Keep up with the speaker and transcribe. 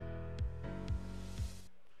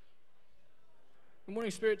Good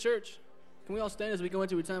morning, Spirit Church. Can we all stand as we go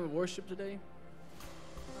into a time of worship today?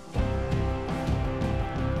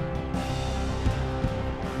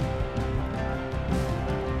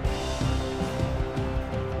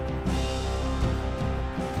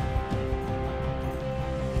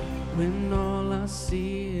 When all I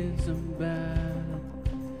see is a battle,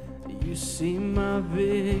 you see my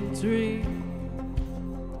victory.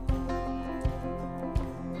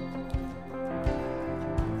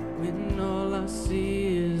 When all I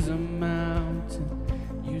see is a mountain,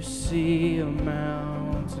 you see a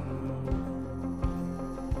mountain move.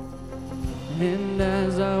 And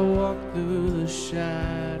as I walk through the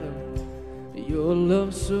shadow, your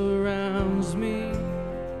love surrounds me.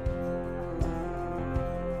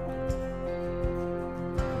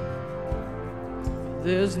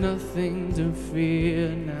 There's nothing to fear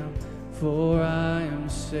now, for I am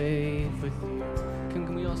safe with you.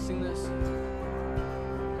 Can we all sing this?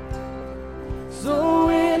 So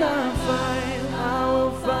when I fight, I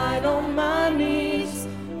will fight on my knees,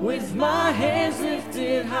 with my hands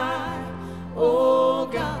lifted high. Oh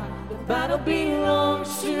God, the battle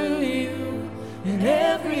belongs to you, and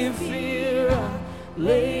every fear I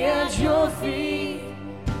lay at your feet,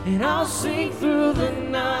 and I'll sing through the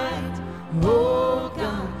night. Oh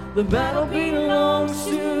God, the battle belongs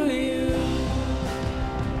to you.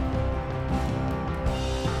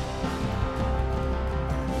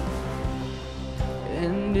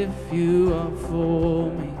 And if you are for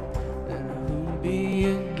me, then who'll be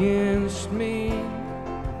against me?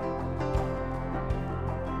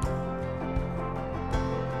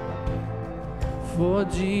 For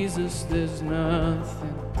Jesus, there's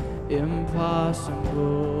nothing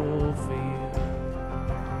impossible for you.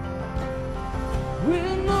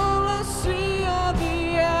 When all I see are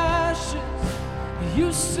the ashes,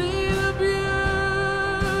 you see the beauty.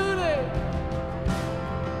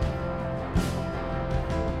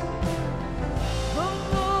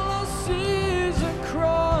 When all I see is a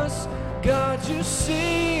cross, God, you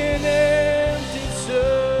see an empty tomb.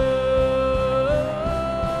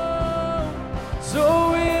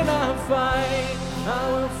 So when I fight,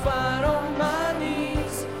 I will fight on my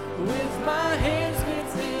knees, with my hands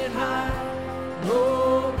lifted high.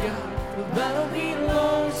 Oh God, the battle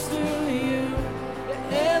belongs to you.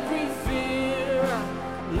 Every fear I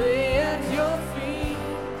lay at your feet,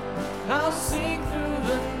 I'll sing through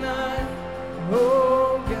the night.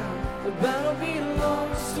 Oh God, the battle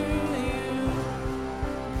belongs to you.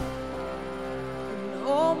 An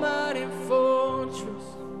almighty fortress,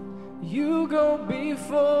 you go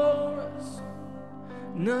before us.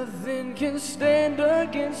 Nothing can stand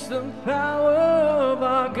against the power of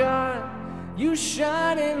our God. You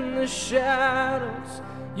shine in the shadows,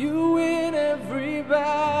 you win every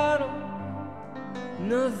battle.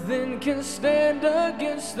 Nothing can stand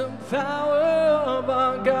against the power of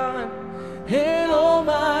our God. An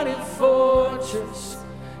almighty fortress,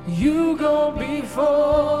 you go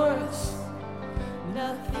before us.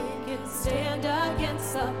 Nothing can stand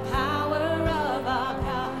against the power of our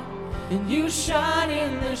God. And you shine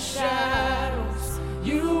in the shadows,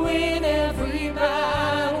 you win every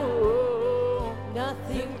battle.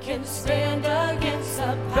 Nothing can stand against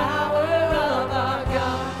the power of our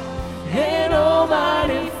God. An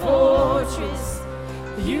almighty fortress,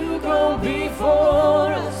 you go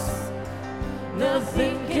before us.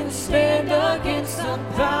 Nothing can stand against the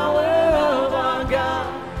power of our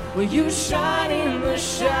God. Well, you shine in the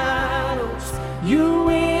shadows, you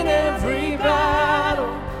win every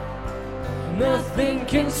battle. Nothing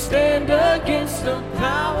can stand against the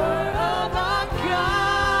power of our God.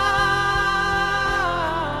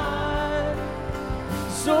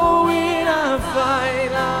 So when I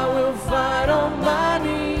fight, I will fight on my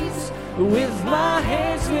knees, with my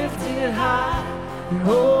hands lifted high.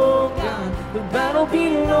 Oh God, the battle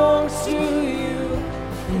belongs to you,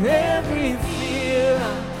 and every fear I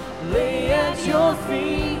lay at your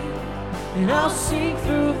feet, and I'll sing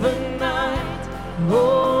through the night.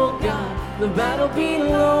 Oh God, the battle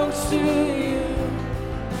belongs to you.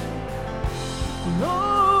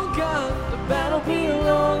 Oh God, the battle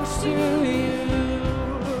belongs to you.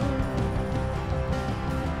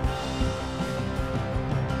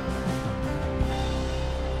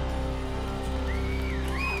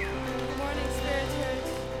 Good morning, Spirit Church.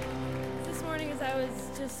 This morning, as I was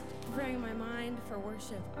just preparing my mind for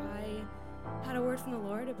worship, I had a word from the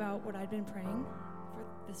Lord about what I'd been praying for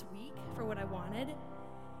this week, for what I wanted.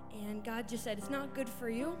 And God just said, it's not good for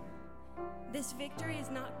you. This victory is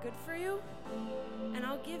not good for you. And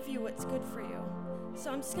I'll give you what's good for you.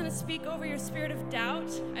 So I'm just going to speak over your spirit of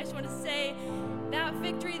doubt. I just want to say that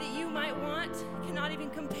victory that you might want cannot even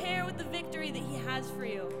compare with the victory that He has for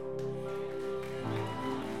you.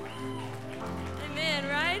 Amen,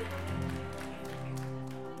 right?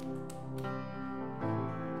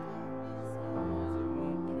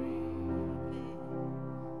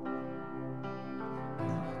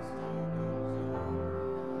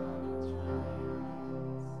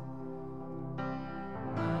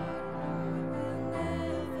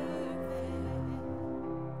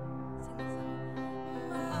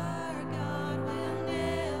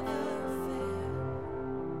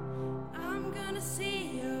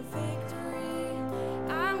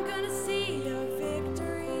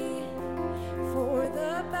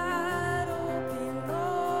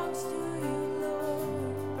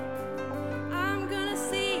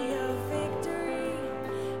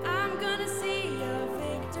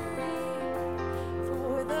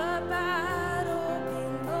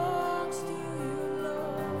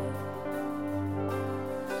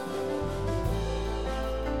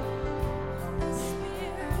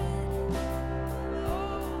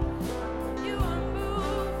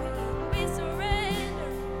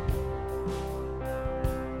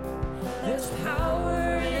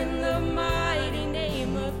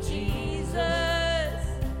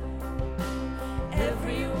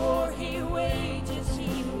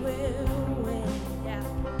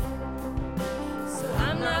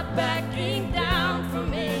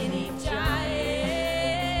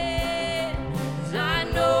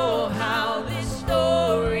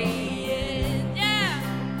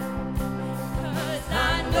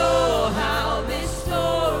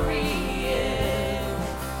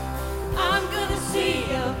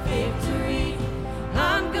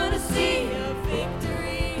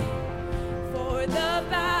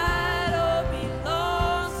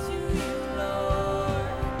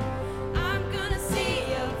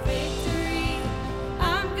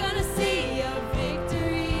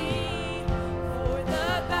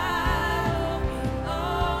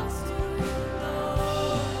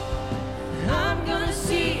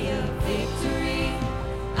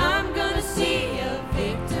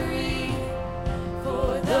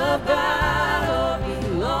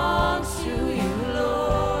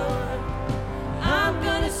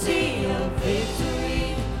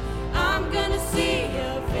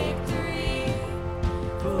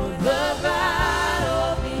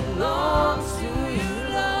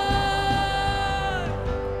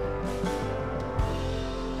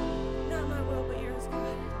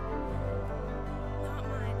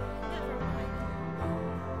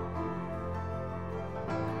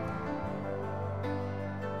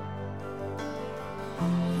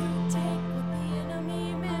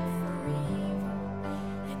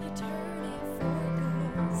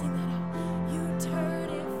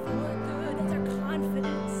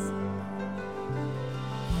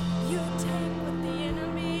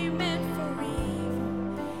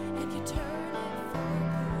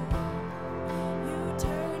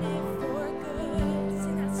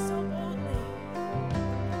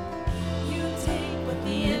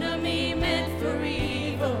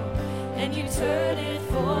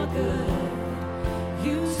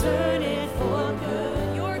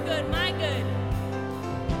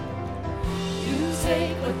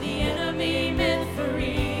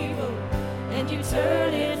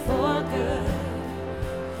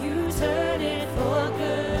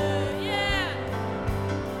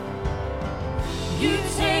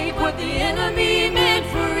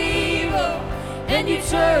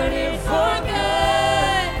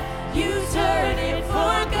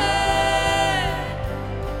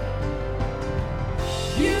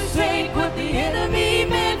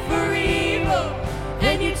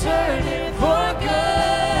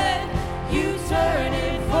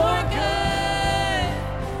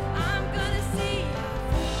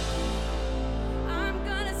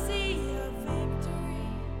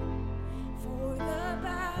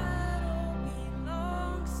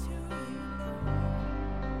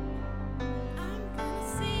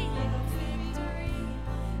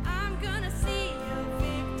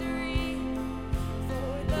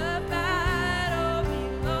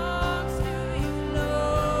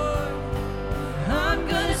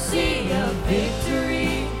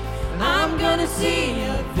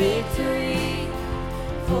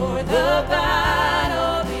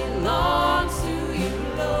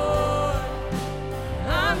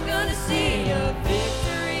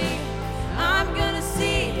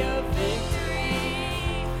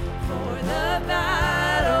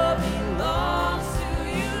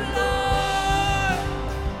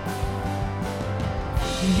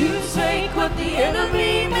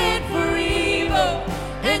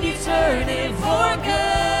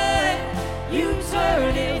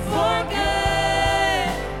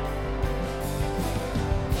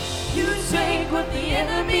 What the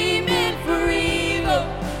enemy meant for evil,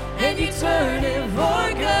 turn it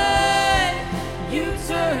for good. You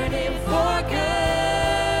turn it for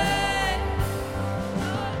good.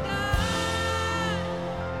 Oh God.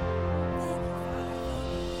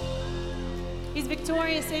 He's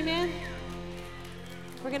victorious, amen?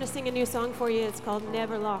 We're going to sing a new song for you. It's called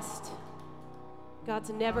Never Lost.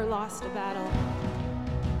 God's never lost a battle.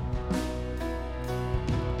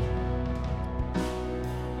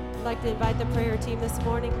 I'd like to invite the prayer team this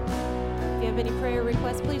morning. If you have any prayer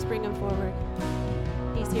requests, please bring them forward.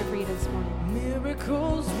 He's here for you this morning.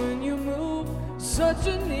 Miracles when you move, such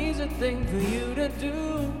an easy thing for you to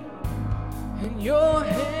do. And your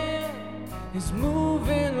hand is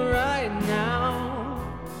moving right now.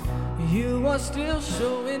 You are still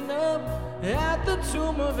showing up at the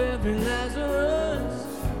tomb of every Lazarus.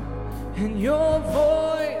 And your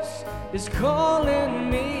voice is calling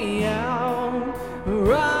me out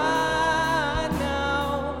right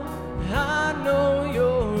now. I know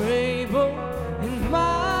you're able, and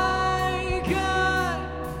my God,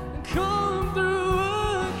 come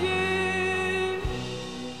through again.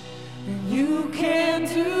 And you can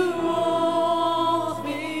do all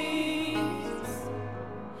things.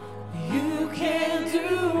 You can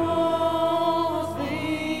do all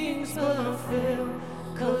things but fail.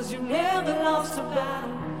 'Cause you never lost a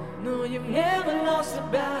battle. No, you've never lost a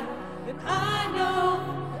battle. And I know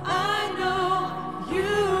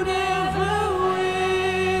you never will.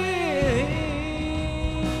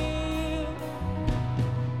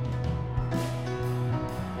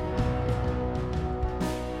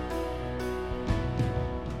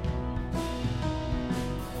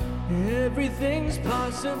 Everything's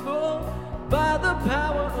possible by the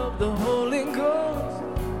power of the Holy Ghost.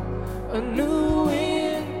 A new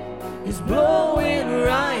wind is blowing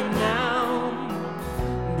right now,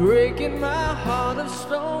 breaking my heart of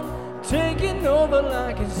stone, taking over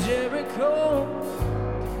like it's Jericho.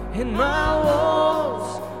 And my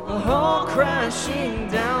walls are all crashing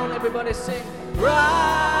down. Everybody sing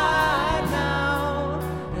right now.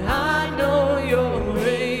 I know you're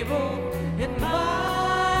able, and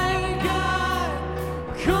my God,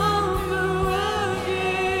 come through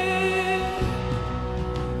again.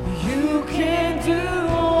 You can do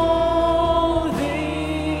all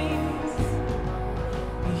things.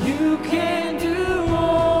 You can do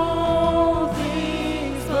all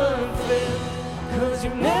things but fail. 'Cause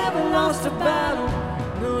you never lost a battle.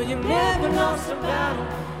 No, you never lost a battle.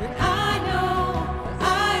 And I know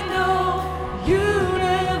you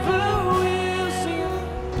never will. Sing.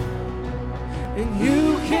 And you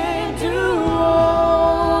can do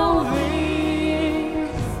all things.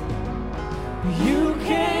 You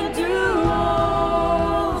can do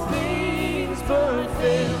all things but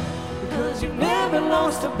fail. Because you never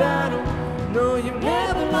lost a battle. No, you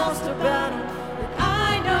never lost a battle. And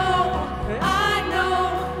I know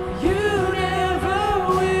you never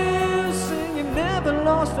will. Sing, you never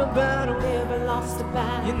lost a battle. Never lost a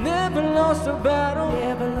battle. You never lost a battle.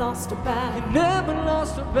 Never lost a battle. You never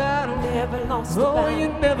lost a battle. Never lost a Oh, battle. you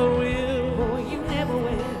never will. Oh, you never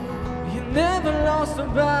will. You never lost a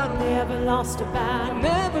battle. Never lost a battle.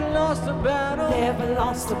 Never lost a battle. Never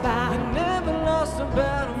lost a You battle. never lost a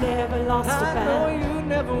battle. Never lost a I know battle. you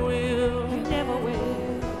never will. You never will.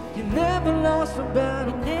 You never lost a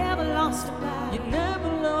battle. Never lost a battle. You never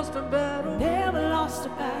lost a battle. Never lost a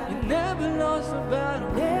You battle. never lost a battle.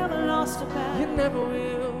 Never lost a You battle. never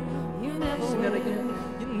will. You never Sing that will. again.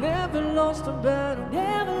 You never lost a battle.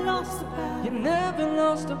 Never lost a You battle. never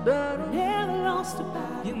lost a battle. Never lost a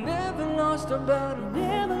battle. You never lost a battle.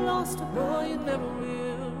 Never lost a No, battle. you never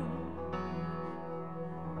will.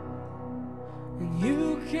 And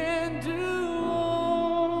you can do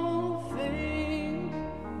all things.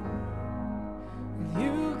 And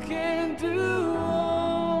you can do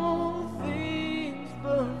all things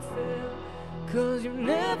but fail. 'Cause you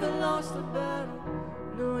never lost a battle.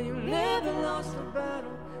 No, you never lost a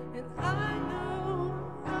battle. And I know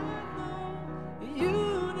you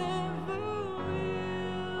never will.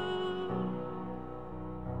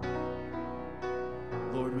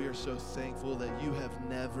 Lord, we are so thankful that you have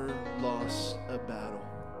never lost a battle.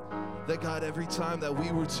 That God, every time that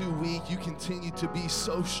we were too weak, you continue to be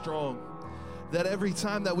so strong. That every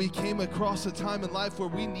time that we came across a time in life where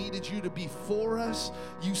we needed you to be for us,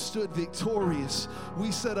 you stood victorious. We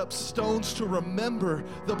set up stones to remember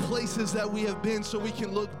the places that we have been so we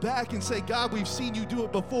can look back and say, God, we've seen you do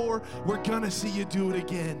it before. We're gonna see you do it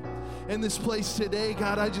again. In this place today,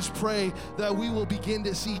 God, I just pray that we will begin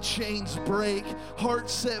to see chains break,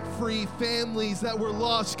 hearts set free, families that were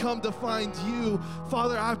lost come to find you.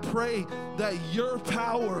 Father, I pray that your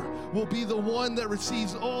power will be the one that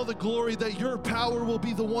receives all the glory, that your power will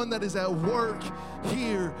be the one that is at work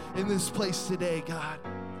here in this place today, God.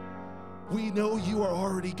 We know you are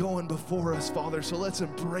already going before us, Father, so let's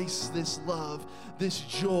embrace this love, this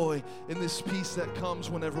joy, and this peace that comes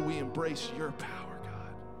whenever we embrace your power,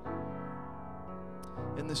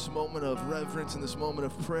 God. In this moment of reverence, in this moment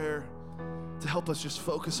of prayer, to help us just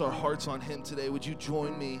focus our hearts on him today, would you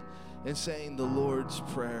join me in saying the Lord's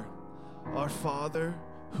Prayer? Our Father,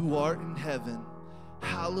 who art in heaven,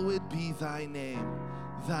 hallowed be thy name.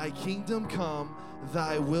 Thy kingdom come,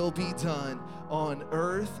 thy will be done on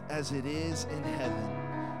earth as it is in heaven.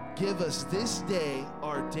 Give us this day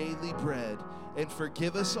our daily bread, and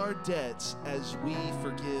forgive us our debts as we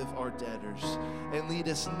forgive our debtors. And lead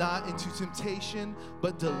us not into temptation,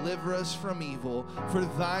 but deliver us from evil. For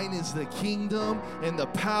thine is the kingdom and the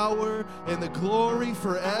power and the glory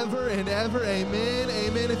forever and ever. Amen.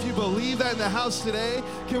 Amen. If you believe that in the house today,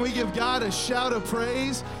 can we give God a shout of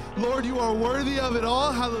praise? Lord, you are worthy of it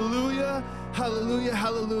all. Hallelujah. Hallelujah.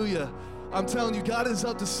 Hallelujah. I'm telling you, God is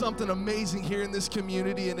up to something amazing here in this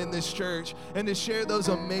community and in this church. And to share those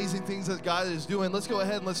amazing things that God is doing, let's go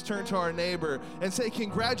ahead and let's turn to our neighbor and say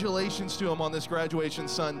congratulations to him on this graduation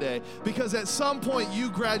Sunday. Because at some point you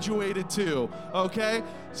graduated too, okay?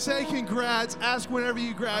 Say congrats, ask whenever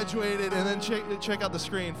you graduated, and then check out the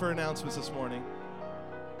screen for announcements this morning.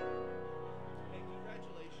 Hey,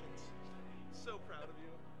 congratulations. So proud of you.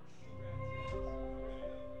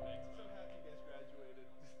 So happy you guys graduated.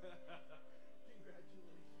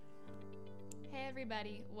 Hey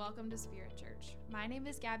everybody, welcome to Spirit Church. My name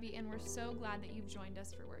is Gabby and we're so glad that you've joined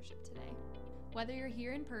us for worship today. Whether you're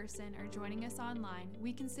here in person or joining us online,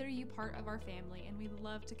 we consider you part of our family and we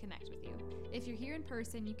love to connect with you. If you're here in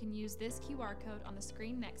person, you can use this QR code on the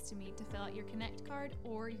screen next to me to fill out your Connect card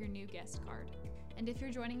or your new guest card. And if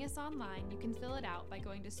you're joining us online, you can fill it out by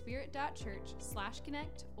going to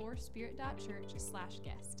spirit.church/connect or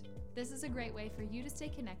spirit.church/guest. This is a great way for you to stay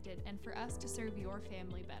connected and for us to serve your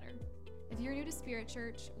family better. If you're new to Spirit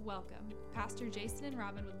Church, welcome. Pastor Jason and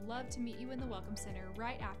Robin would love to meet you in the Welcome Center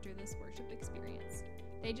right after this worship experience.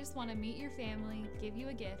 They just want to meet your family, give you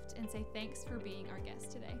a gift, and say thanks for being our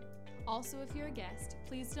guest today. Also, if you're a guest,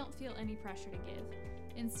 please don't feel any pressure to give.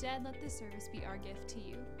 Instead, let this service be our gift to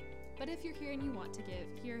you. But if you're here and you want to give,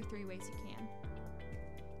 here are 3 ways you can.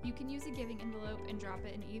 You can use a giving envelope and drop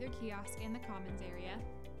it in either kiosk in the Commons area.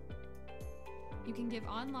 You can give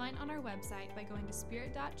online on our website by going to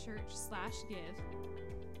spirit.church/give.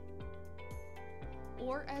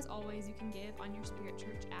 Or, as always, you can give on your Spirit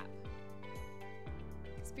Church app.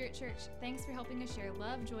 Spirit Church, thanks for helping us share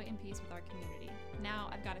love, joy, and peace with our community. Now,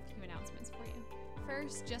 I've got a few announcements for you.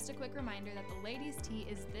 First, just a quick reminder that the ladies' tea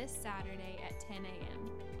is this Saturday at 10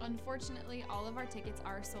 a.m. Unfortunately, all of our tickets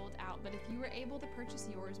are sold out, but if you were able to purchase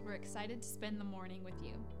yours, we're excited to spend the morning with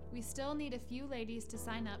you. We still need a few ladies to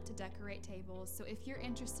sign up to decorate tables, so if you're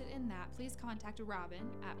interested in that, please contact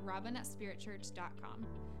Robin at robin@spiritchurch.com.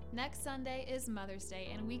 Next Sunday is Mother's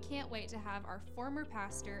Day, and we can't wait to have our former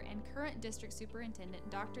pastor and current district superintendent,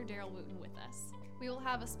 Dr. Daryl Wooten, with us. We will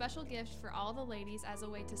have a special gift for all the ladies as a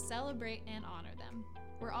way to celebrate and honor them.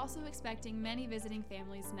 We're also expecting many visiting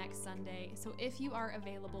families next Sunday, so if you are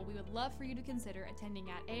available, we would love for you to consider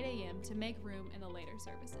attending at 8 a.m. to make room in the later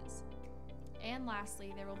services. And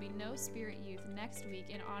lastly, there will be no Spirit Youth next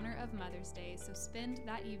week in honor of Mother's Day, so spend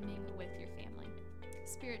that evening with your family.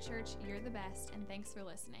 Spirit Church, you're the best, and thanks for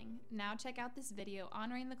listening. Now check out this video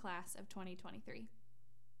honoring the class of 2023.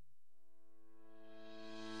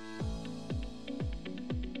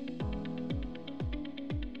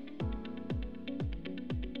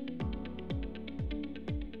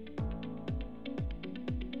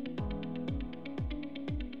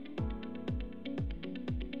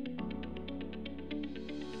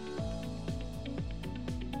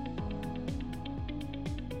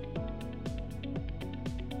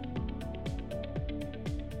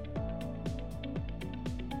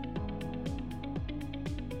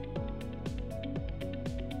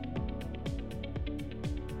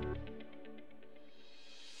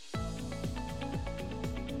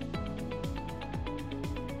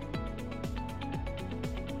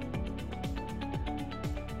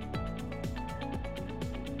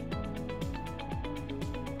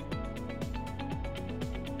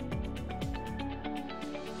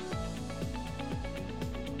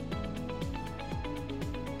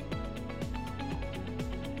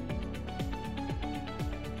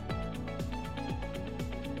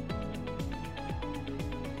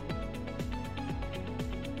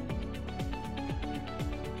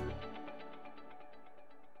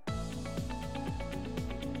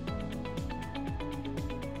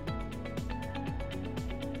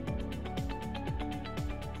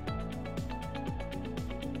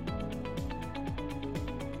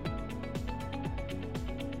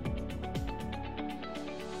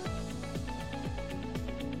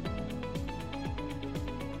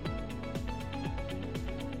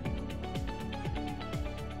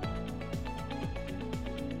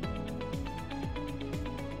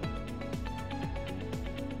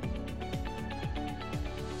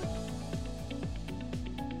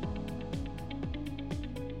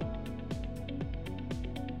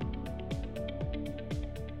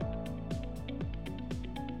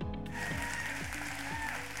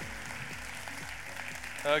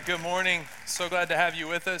 Good morning. So glad to have you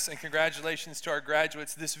with us, and congratulations to our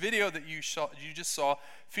graduates. This video that you just saw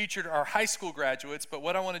featured our high school graduates, but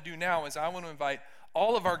what I want to do now is I want to invite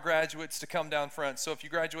all of our graduates to come down front. So if you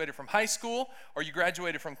graduated from high school, or you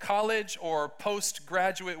graduated from college, or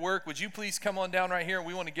postgraduate work, would you please come on down right here?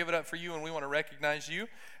 We want to give it up for you, and we want to recognize you.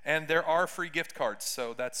 And there are free gift cards,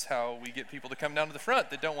 so that's how we get people to come down to the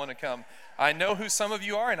front that don't want to come. I know who some of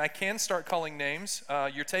you are, and I can start calling names.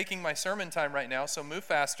 You're taking my sermon time right now, so move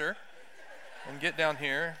faster and get down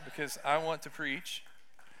here because I want to preach.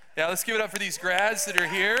 Yeah, let's give it up for these grads that are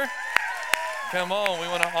here. Come on, we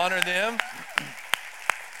want to honor them.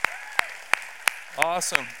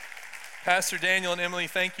 Awesome. Pastor Daniel and Emily,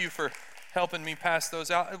 thank you for helping me pass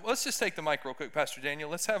those out. Let's just take the mic real quick, Pastor Daniel.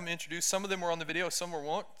 Let's have them introduce. Some of them were on the video, some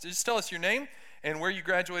won't. Just tell us your name and where you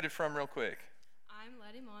graduated from real quick. I'm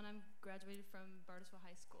Letty Mon. I'm graduated from Bartlesville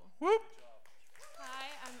High School. Whoop. Hi,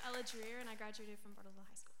 I'm Ella Dreer, and I graduated from Bartlesville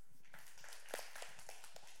High School.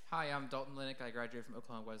 Hi, I'm Dalton Linick. I graduated from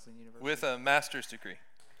Oklahoma Wesleyan University. With a master's degree.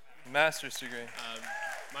 Master's degree.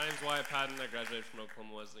 My name's Wyatt Patton. I graduated from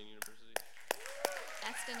Oklahoma Wesleyan University.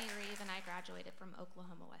 Destiny Reeve, and I graduated from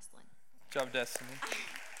Oklahoma Wesleyan. Good job, Destiny.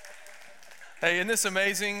 Hey, isn't this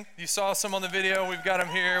amazing? You saw some on the video. We've got them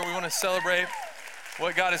here. We want to celebrate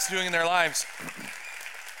what God is doing in their lives.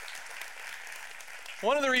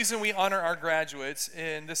 One of the reasons we honor our graduates,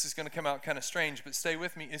 and this is going to come out kind of strange, but stay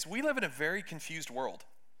with me, is we live in a very confused world.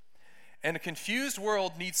 And a confused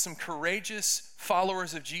world needs some courageous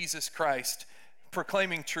followers of Jesus Christ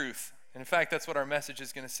proclaiming truth. And in fact, that's what our message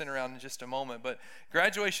is going to center around in just a moment. But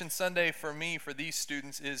graduation Sunday for me, for these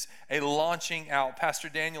students, is a launching out. Pastor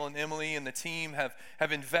Daniel and Emily and the team have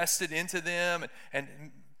invested into them, and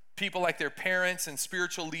people like their parents and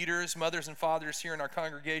spiritual leaders, mothers and fathers here in our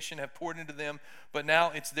congregation have poured into them. But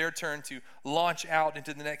now it's their turn to launch out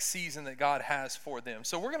into the next season that God has for them.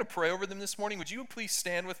 So we're going to pray over them this morning. Would you please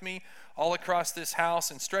stand with me all across this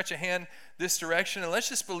house and stretch a hand this direction? And let's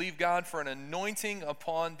just believe God for an anointing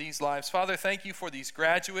upon these lives. Father, thank you for these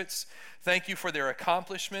graduates. Thank you for their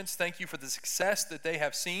accomplishments. Thank you for the success that they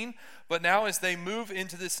have seen. But now as they move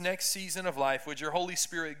into this next season of life, would your Holy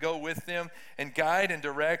Spirit go with them and guide and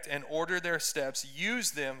direct and order their steps?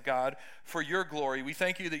 Use them, God, for your glory. We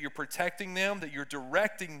thank you that you're protecting them, that you're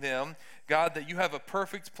directing them, God, that you have a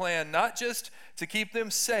perfect plan, not just to keep them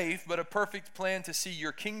safe, but a perfect plan to see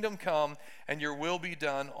your kingdom come and your will be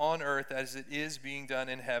done on earth as it is being done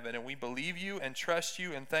in heaven. And we believe you and trust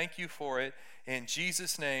you and thank you for it. In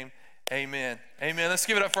Jesus' name, amen. Amen. Let's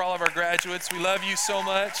give it up for all of our graduates. We love you so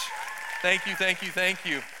much. Thank you, thank you, thank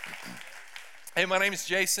you. Hey, my name is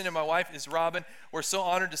Jason and my wife is Robin. We're so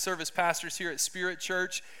honored to serve as pastors here at Spirit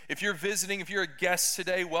Church. If you're visiting, if you're a guest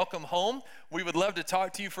today, welcome home. We would love to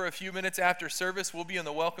talk to you for a few minutes after service. We'll be in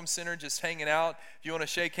the Welcome Center just hanging out. If you want to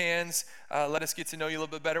shake hands, let us get to know you a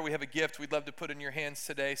little bit better. We have a gift we'd love to put in your hands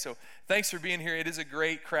today. So thanks for being here. It is a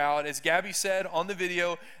great crowd. As Gabby said on the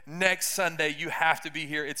video, next Sunday you have to be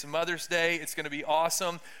here. It's Mother's Day. It's going to be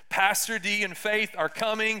awesome. Pastor D and Faith are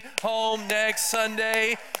coming home next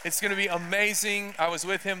Sunday. It's going to be amazing. I was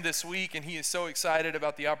with him this week, and he is so excited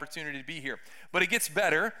about the opportunity to be here. But it gets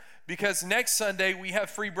better, because next Sunday we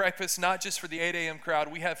have free breakfast, not just for the 8 a.m.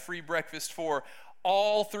 crowd. We have free breakfast for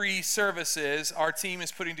all 3 services. Our team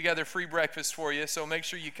is putting together free breakfast for you, so make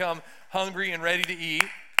sure you come hungry and ready to eat.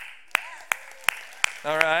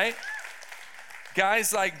 All right?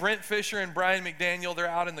 Guys like Brent Fisher and Brian McDaniel, they're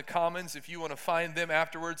out in the Commons. If you want to find them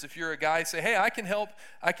afterwards, if you're a guy, say, hey, I can help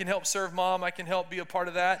serve mom. I can help be a part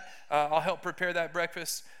of that. I'll help prepare that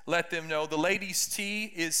breakfast. Let them know. The ladies'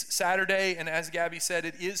 tea is Saturday, and as Gabby said,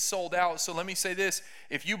 it is sold out. So let me say this.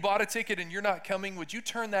 If you bought a ticket and you're not coming, would you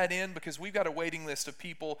turn that in? Because we've got a waiting list of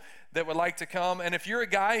people that would like to come. And if you're a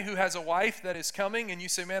guy who has a wife that is coming and you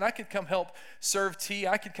say, man, I could come help serve tea,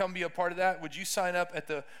 I could come be a part of that, would you sign up at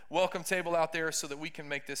the welcome table out there so that we can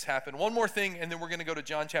make this happen? One more thing, and then we're going to go to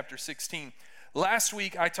John chapter 16. Last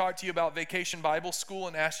week, I talked to you about Vacation Bible School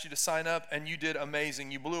and asked you to sign up, and you did amazing.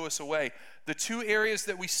 You blew us away. The 2 areas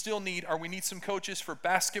that we still need are we need some coaches for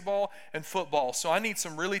basketball and football. So I need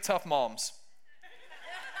some really tough moms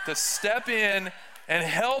to step in and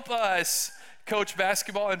help us coach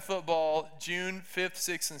basketball and football June 5th,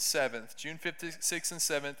 6th, and 7th. June 5th, 6th, and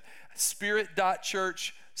 7th.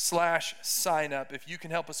 Spirit.church/sign up. If you can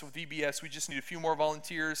help us with VBS, we just need a few more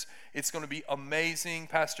volunteers. It's going to be amazing.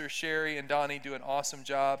 Pastor Sherry and Donnie do an awesome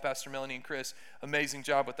job. Pastor Melanie and Chris, amazing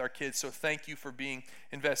job with our kids. So thank you for being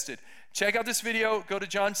invested. Check out this video. Go to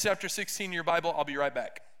John chapter 16 in your Bible. I'll be right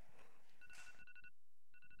back.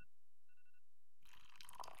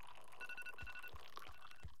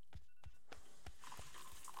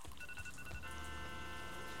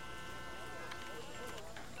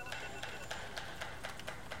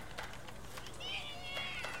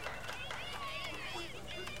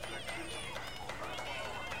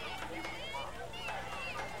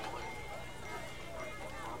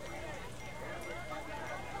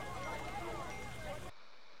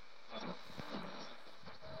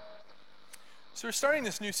 So we're starting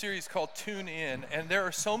this new series called Tune In, and there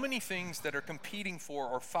are so many things that are competing for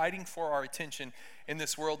or fighting for our attention in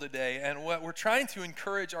this world today. And what we're trying to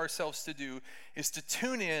encourage ourselves to do is to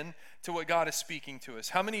tune in to what God is speaking to us.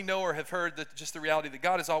 How many know or have heard that just the reality that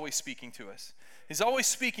God is always speaking to us? He's always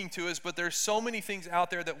speaking to us, but there's so many things out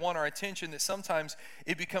there that want our attention that sometimes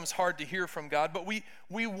it becomes hard to hear from God. But we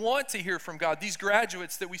want to hear from God. These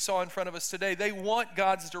graduates that we saw in front of us today, they want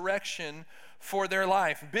God's direction for their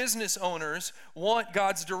life. Business owners want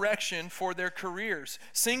God's direction for their careers.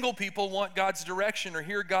 Single people want God's direction or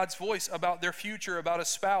hear God's voice about their future, about a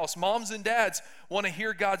spouse. Moms and dads want to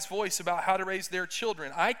hear God's voice about how to raise their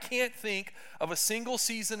children. I can't think of a single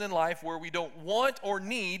season in life where we don't want or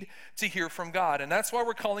need to hear from God. And that's why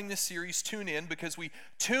we're calling this series Tune In, because we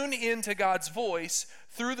tune into God's voice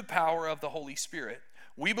through the power of the Holy Spirit.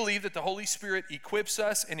 We believe that the Holy Spirit equips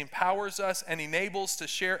us and empowers us and enables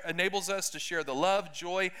us to share the love,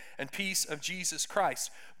 joy, and peace of Jesus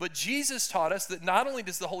Christ. But Jesus taught us that not only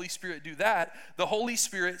does the Holy Spirit do that, the Holy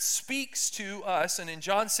Spirit speaks to us. And in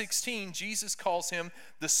John 16, Jesus calls him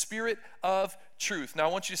the Spirit of truth. Now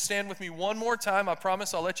I want you to stand with me one more time. I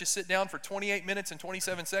promise I'll let you sit down for 28 minutes and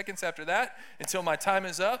 27 seconds after that until my time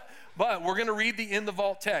is up. But we're going to read the In the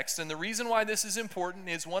Vault text. And the reason why this is important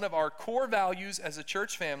is one of our core values as a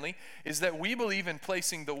church family is that we believe in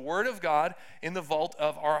placing the Word of God in the vault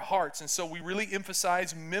of our hearts. And so we really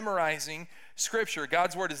emphasize memorizing Scripture.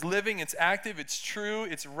 God's Word is living, it's active, it's true,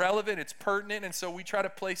 it's relevant, it's pertinent, and so we try to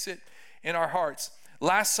place it in our hearts.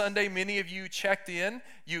 Last Sunday, many of you checked in.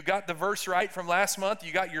 You got the verse right from last month.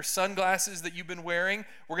 You got your sunglasses that you've been wearing.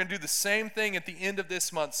 We're going to do the same thing at the end of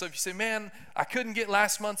this month. So if you say, man, I couldn't get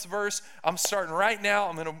last month's verse, I'm starting right now.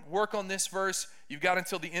 I'm going to work on this verse. You've got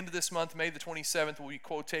until the end of this month. May the 27th will be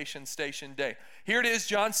Quotation Station Day. Here it is,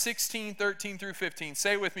 John 16, 13 through 15.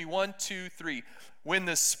 Say it with me, 1, 2, 3. When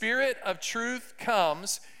the Spirit of truth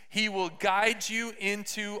comes, he will guide you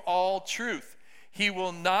into all truth. He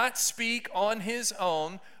will not speak on his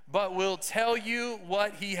own, but will tell you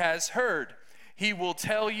what he has heard. He will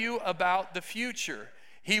tell you about the future.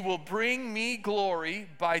 He will bring me glory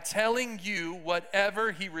by telling you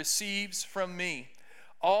whatever he receives from me.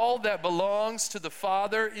 All that belongs to the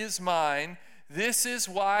Father is mine. This is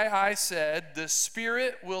why I said, the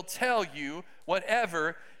Spirit will tell you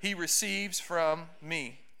whatever he receives from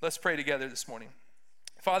me. Let's pray together this morning.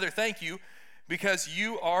 Father, thank you, because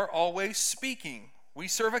you are always speaking. We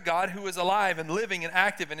serve a God who is alive and living and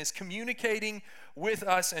active and is communicating with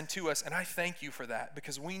us and to us. And I thank you for that,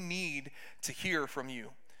 because we need to hear from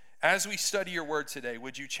you. As we study your word today,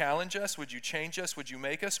 would you challenge us? Would you change us? Would you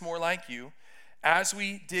make us more like you? As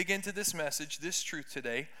we dig into this message, this truth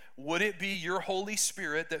today, would it be your Holy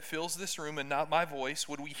Spirit that fills this room and not my voice?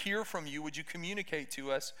 Would we hear from you? Would you communicate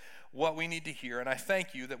to us what we need to hear? And I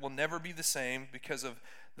thank you that we'll never be the same because of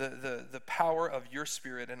the power of your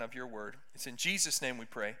Spirit and of your word. It's in Jesus' name we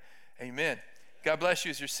pray. Amen. God bless you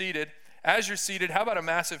as you're seated. As you're seated, how about a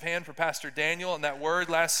massive hand for Pastor Daniel and that word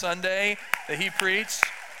last Sunday that he preached?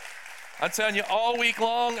 I'm telling you, all week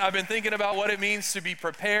long, I've been thinking about what it means to be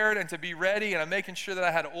prepared and to be ready, and I'm making sure that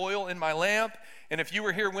I had oil in my lamp. And if you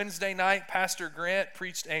were here Wednesday night, Pastor Grant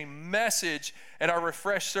preached a message at our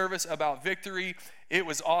Refresh service about victory. It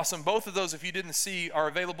was awesome. Both of those, if you didn't see, are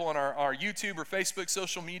available on our YouTube or Facebook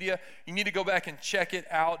social media. You need to go back and check it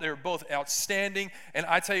out. They're both outstanding. And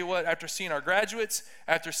I tell you what, after seeing our graduates,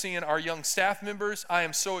 after seeing our young staff members, I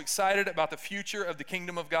am so excited about the future of the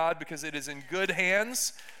kingdom of God, because it is in good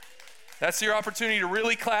hands. That's your opportunity to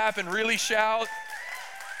really clap and really shout,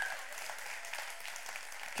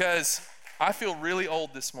 because I feel really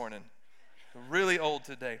old this morning, really old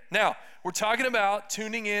today. Now, we're talking about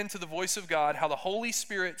tuning in to the voice of God, how the Holy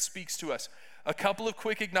Spirit speaks to us. A couple of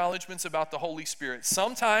quick acknowledgments about the Holy Spirit.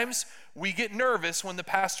 Sometimes we get nervous when the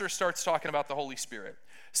pastor starts talking about the Holy Spirit.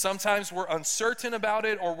 Sometimes we're uncertain about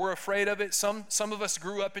it or we're afraid of it. Some of us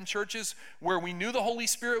grew up in churches where we knew the Holy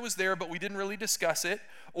Spirit was there, but we didn't really discuss it.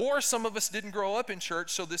 Or some of us didn't grow up in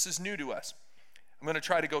church, so this is new to us. I'm going to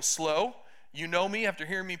try to go slow. You know me after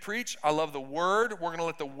hearing me preach. I love the Word. We're going to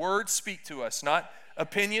let the Word speak to us, not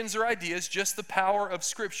opinions or ideas, just the power of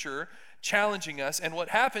Scripture challenging us. And what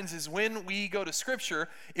happens is when we go to Scripture,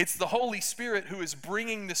 it's the Holy Spirit who is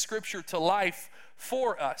bringing the Scripture to life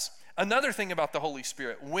for us. Another thing about the Holy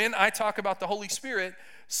Spirit, when I talk about the Holy Spirit,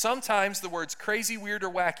 sometimes the words crazy, weird, or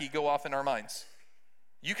wacky go off in our minds.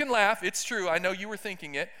 You can laugh, it's true, I know you were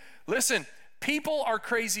thinking it. Listen, people are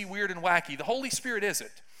crazy, weird, and wacky. The Holy Spirit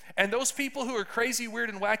isn't. And those people who are crazy, weird,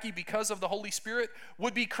 and wacky because of the Holy Spirit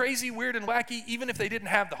would be crazy, weird, and wacky even if they didn't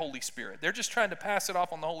have the Holy Spirit. They're just trying to pass it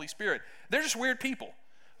off on the Holy Spirit. They're just weird people.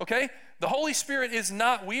 Okay? The Holy Spirit is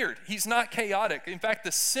not weird. He's not chaotic. In fact,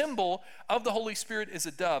 the symbol of the Holy Spirit is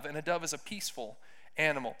a dove, and a dove is a peaceful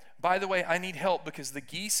animal. By the way, I need help because the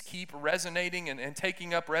geese keep resonating and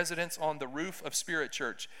taking up residence on the roof of Spirit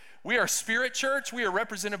Church. We are Spirit Church. We are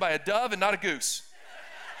represented by a dove and not a goose.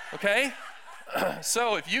 Okay?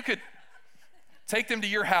 So if you could take them to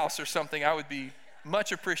your house or something, I would be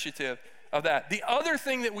much appreciative of that. The other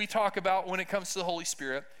thing that we talk about when it comes to the Holy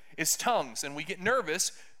Spirit is tongues, and we get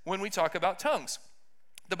nervous when we talk about tongues.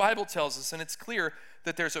 The Bible tells us, and it's clear,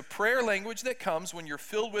 that there's a prayer language that comes when you're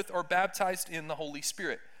filled with or baptized in the Holy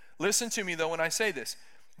Spirit. Listen to me, though, when I say this.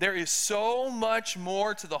 There is so much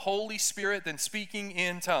more to the Holy Spirit than speaking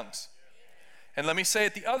in tongues. And let me say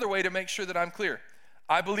it the other way to make sure that I'm clear.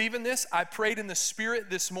 I believe in this. I prayed in the Spirit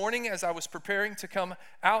this morning as I was preparing to come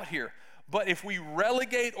out here. But if we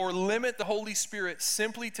relegate or limit the Holy Spirit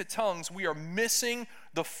simply to tongues, we are missing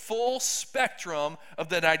the full spectrum of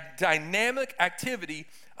the dynamic activity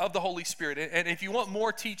of the Holy Spirit. And if you want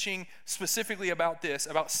more teaching specifically about this,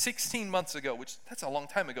 about 16 months ago, which that's a long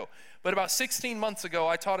time ago, but about 16 months ago,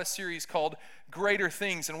 I taught a series called Greater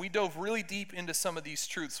Things, and we dove really deep into some of these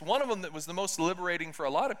truths. One of them that was the most liberating for a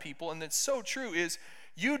lot of people, and that's so true, is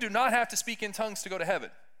you do not have to speak in tongues to go to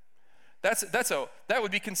heaven. That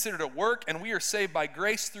would be considered a work, and we are saved by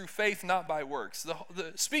grace through faith, not by works.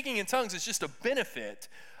 The speaking in tongues is just a benefit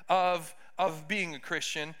of being a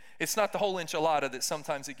Christian. It's not the whole enchilada that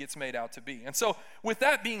sometimes it gets made out to be. And so with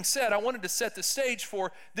that being said, I wanted to set the stage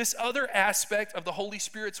for this other aspect of the Holy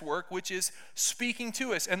Spirit's work, which is speaking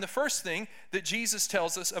to us. And the first thing that Jesus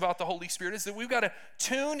tells us about the Holy Spirit is that we've got to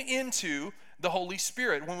tune into the Holy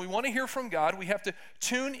Spirit. When we want to hear from God, we have to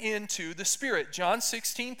tune into the Spirit. John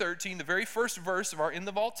 16:13, the very first verse of our In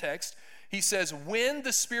the Vault text, he says, when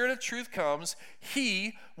the Spirit of truth comes,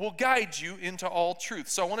 he will guide you into all truth.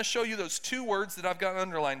 So I want to show you those two words that I've got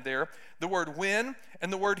underlined there, the word when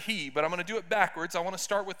and the word he, but I'm going to do it backwards. I want to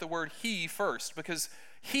start with the word he first, because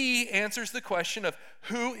he answers the question of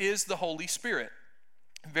who is the Holy Spirit.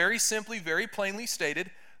 Very simply, very plainly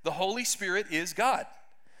stated, the Holy Spirit is God.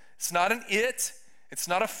 It's not an it. It's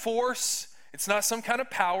not a force. It's not some kind of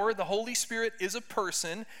power. The Holy Spirit is a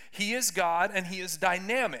person. He is God, and he is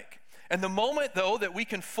dynamic. And the moment, though, that we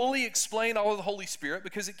can fully explain all of the Holy Spirit,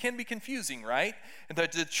 because it can be confusing, right? And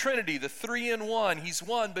the Trinity, the three in one, he's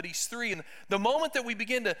one, but he's three. And the moment that we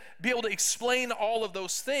begin to be able to explain all of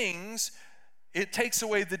those things, it takes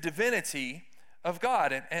away the divinity of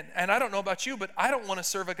God. And I don't know about you, but I don't want to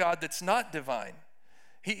serve a God that's not divine.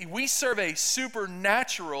 We serve a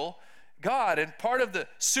supernatural God, and part of the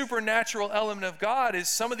supernatural element of God is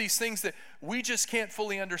some of these things that we just can't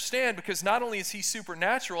fully understand, because not only is he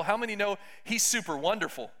supernatural, how many know he's super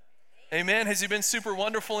wonderful? Amen? Has he been super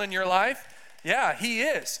wonderful in your life? Yeah, he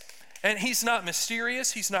is. And he's not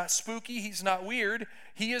mysterious, he's not spooky, he's not weird.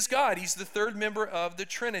 He is God. He's the third member of the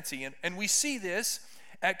Trinity, and we see this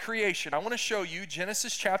at creation. I want to show you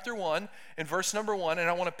Genesis chapter 1 and verse number 1, and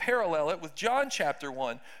I want to parallel it with John chapter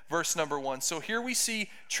 1, verse number 1. So here we see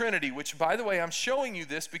Trinity, which, by the way, I'm showing you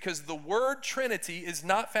this because the word Trinity is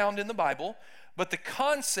not found in the Bible, but the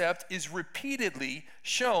concept is repeatedly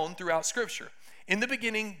shown throughout Scripture. In the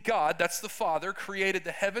beginning, God, that's the Father, created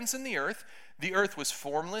the heavens and the earth. The earth was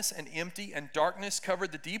formless and empty, and darkness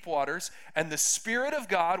covered the deep waters, and the Spirit of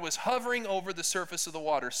God was hovering over the surface of the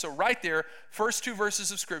waters. So right there, first two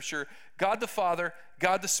verses of Scripture, God the Father,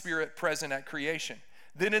 God the Spirit present at creation.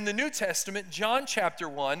 Then in the New Testament, John chapter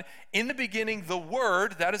 1, in the beginning, the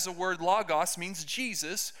Word, that is the word logos, means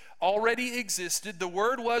Jesus, already existed. The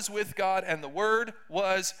Word was with God, and the Word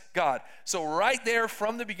was God. So right there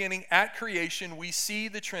from the beginning at creation, we see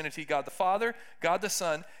the Trinity, God the Father, God the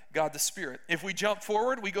Son, God the Spirit. If we jump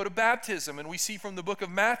forward, we go to baptism, and we see from the book of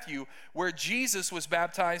Matthew where Jesus was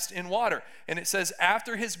baptized in water. And it says,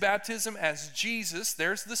 after his baptism, as Jesus,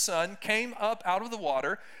 there's the Son, came up out of the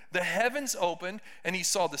water, the heavens opened, and he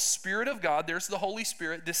saw the Spirit of God, there's the Holy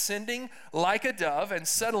Spirit, descending like a dove and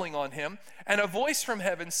settling on him. And a voice from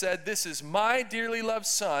heaven said, this is my dearly loved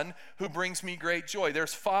Son who brings me great joy.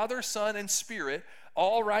 There's Father, Son, and Spirit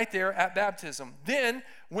all right there at baptism. Then,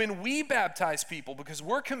 when we baptize people, because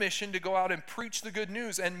we're commissioned to go out and preach the good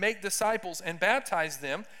news and make disciples and baptize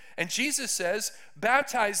them, and Jesus says,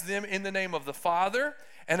 baptize them in the name of the Father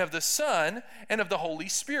and of the Son and of the Holy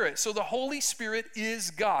Spirit. So the Holy Spirit is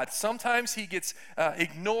God. Sometimes he gets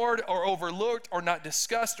ignored or overlooked or not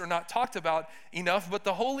discussed or not talked about enough, but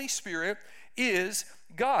the Holy Spirit is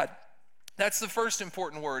God. That's the first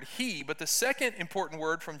important word, he. But the second important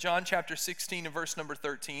word from John chapter 16 and verse number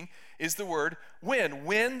 13 is the word when.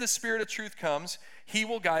 When the Spirit of truth comes, he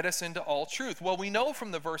will guide us into all truth. Well, we know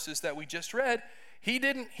from the verses that we just read, He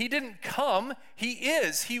didn't come. He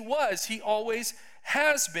is. He was. He always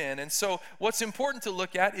has been. And so what's important to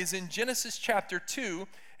look at is in Genesis chapter 2,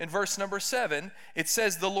 in verse number 7, it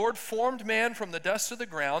says, the Lord formed man from the dust of the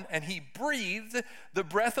ground, and he breathed the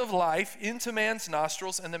breath of life into man's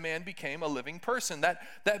nostrils, and the man became a living person.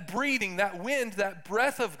 That breathing, that wind, that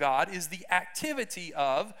breath of God is the activity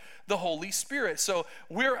of the Holy Spirit. So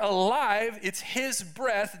we're alive. It's his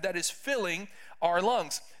breath that is filling our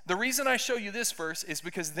lungs. The reason I show you this verse is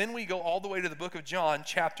because then we go all the way to the book of John,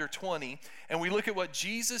 chapter 20, and we look at what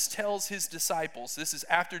Jesus tells his disciples. This is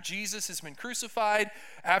after Jesus has been crucified,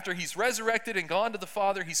 after he's resurrected and gone to the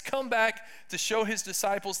Father. He's come back to show his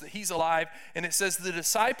disciples that he's alive, and it says the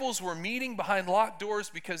disciples were meeting behind locked doors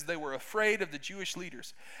because they were afraid of the Jewish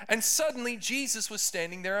leaders. And suddenly Jesus was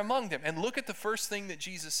standing there among them. And look at the first thing that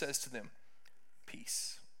Jesus says to them.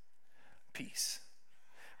 Peace. Peace.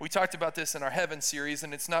 We talked about this in our Heaven series,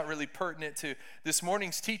 and it's not really pertinent to this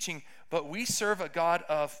morning's teaching, but we serve a God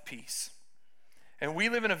of peace. And we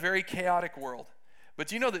live in a very chaotic world. But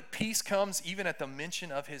do you know that peace comes even at the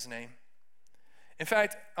mention of his name? In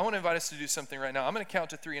fact, I want to invite us to do something right now. I'm going to count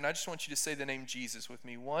to 3, and I just want you to say the name Jesus with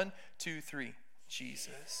me. 1, 2, 3.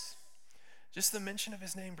 Jesus. Just the mention of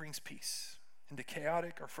his name brings peace into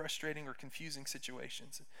chaotic or frustrating or confusing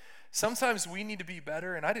situations. Sometimes we need to be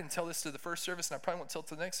better, and I didn't tell this to the first service, and I probably won't tell it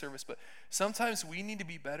to the next service, but sometimes we need to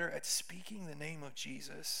be better at speaking the name of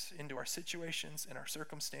Jesus into our situations and our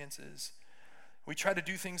circumstances. We try to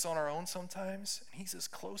do things on our own sometimes, and he's as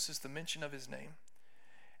close as the mention of his name.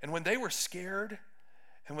 And when they were scared,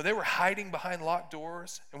 and when they were hiding behind locked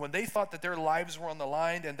doors, and when they thought that their lives were on the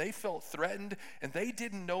line, and they felt threatened, and they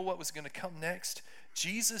didn't know what was going to come next,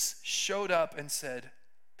 Jesus showed up and said,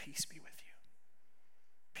 peace be with you.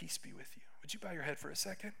 Peace be with you. Would you bow your head for a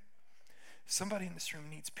second? Somebody in this room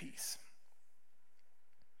needs peace.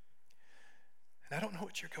 And I don't know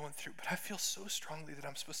what you're going through, but I feel so strongly that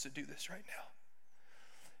I'm supposed to do this right now.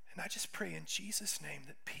 And I just pray in Jesus' name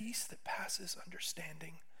that peace that passes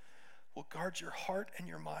understanding will guard your heart and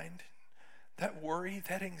your mind. That worry,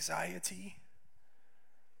 that anxiety,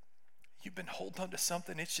 you've been holding on to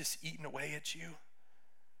something, it's just eating away at you.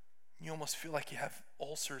 You almost feel like you have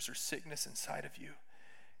ulcers or sickness inside of you.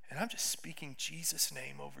 And I'm just speaking Jesus'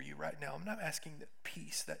 name over you right now. I'm not asking that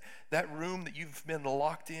peace, that room that you've been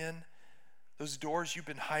locked in, those doors you've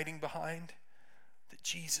been hiding behind, that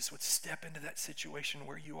Jesus would step into that situation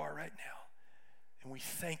where you are right now. And we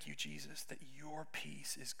thank you, Jesus, that your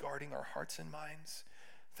peace is guarding our hearts and minds.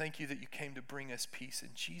 Thank you that you came to bring us peace. In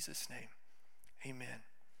Jesus' name, amen.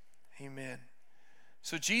 Amen.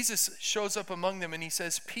 So Jesus shows up among them and he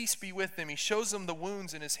says, peace be with them. He shows them the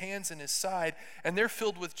wounds in his hands and his side, and they're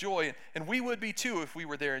filled with joy. And we would be too if we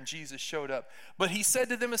were there and Jesus showed up. But he said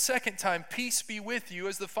to them a second time, peace be with you.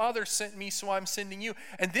 As the Father sent me, so I'm sending you.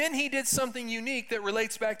 And then he did something unique that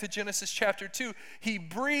relates back to Genesis chapter 2. He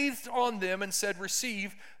breathed on them and said,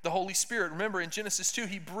 receive the Holy Spirit. Remember, in Genesis 2,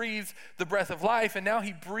 he breathed the breath of life, and now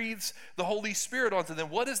he breathes the Holy Spirit onto them.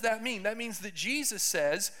 What does that mean? That means that Jesus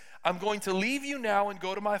says, I'm going to leave you now and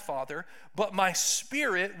go to my Father, but my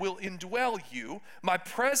Spirit will indwell you. My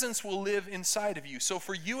presence will live inside of you. So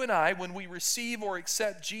for you and I, when we receive or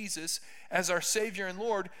accept Jesus as our Savior and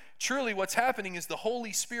Lord, truly what's happening is the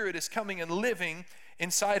Holy Spirit is coming and living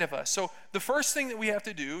inside of us. So the first thing that we have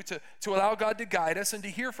to do to allow God to guide us and to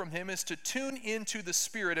hear from him is to tune into the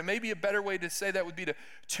Spirit. And maybe a better way to say that would be to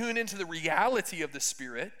tune into the reality of the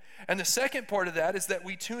Spirit. And the second part of that is that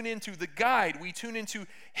we tune into the guide. We tune into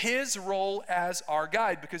his role as our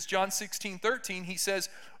guide. Because John 16:13, he says,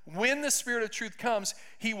 when the Spirit of truth comes,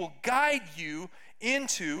 he will guide you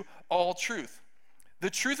into all truth.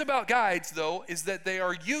 The truth about guides, though, is that they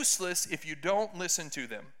are useless if you don't listen to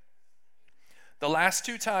them. The last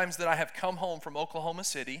 2 times that I have come home from Oklahoma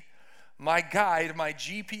City, my guide, my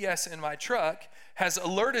GPS in my truck, has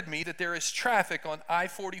alerted me that there is traffic on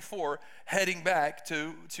I-44 heading back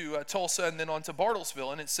to Tulsa and then on to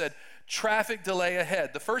Bartlesville. And it said, traffic delay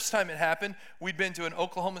ahead. The first time it happened, we'd been to an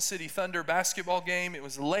Oklahoma City Thunder basketball game. It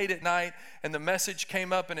was late at night, and the message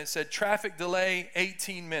came up, and it said, traffic delay,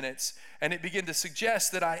 18 minutes. And it began to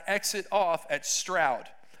suggest that I exit off at Stroud.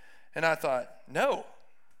 And I thought, no.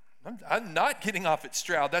 I'm not getting off at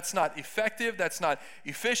Stroud. That's not effective. That's not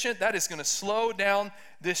efficient. That is going to slow down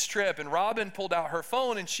this trip. And Robin pulled out her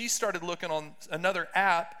phone and she started looking on another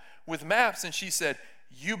app with maps, and she said,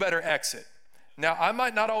 you better exit. Now, I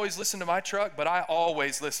might not always listen to my truck, but I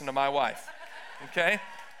always listen to my wife. Okay?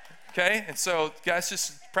 And so, guys,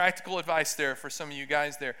 just practical advice there for some of you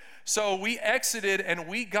guys there. So we exited and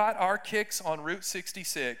we got our kicks on Route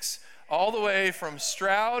 66 all the way from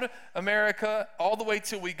Stroud, America, all the way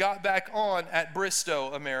till we got back on at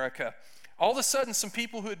Bristow, America. All of a sudden, some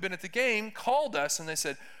people who had been at the game called us and they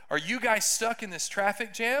said, "Are you guys stuck in this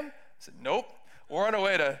traffic jam?" I said, "Nope. We're on our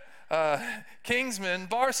way to Kingsman,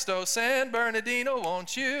 Barstow, San Bernardino,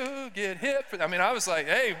 won't you get hit?" I was like,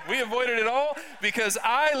 hey, we avoided it all because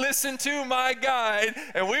I listened to my guide,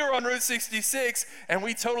 and we were on Route 66, and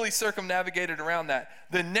we totally circumnavigated around that.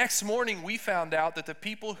 The next morning, we found out that the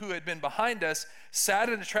people who had been behind us sat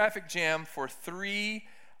in a traffic jam for 3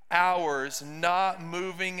 hours, not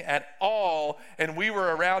moving at all, and we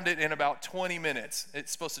were around it in about 20 minutes.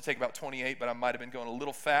 It's supposed to take about 28, but I might have been going a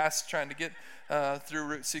little fast trying to get through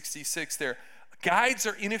Route 66 there. Guides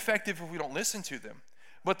are ineffective if we don't listen to them.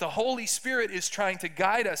 But the Holy Spirit is trying to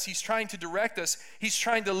guide us. He's trying to direct us. He's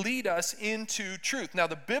trying to lead us into truth. Now,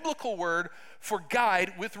 the biblical word for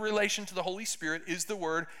guide with relation to the Holy Spirit is the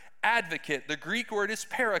word advocate. The Greek word is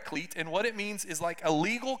paraclete, and what it means is like a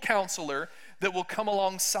legal counselor that will come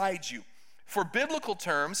alongside you. For biblical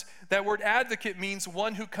terms, that word advocate means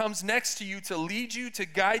one who comes next to you to lead you, to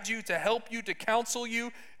guide you, to help you, to counsel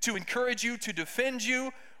you, to encourage you, to defend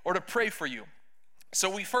you, or to pray for you. So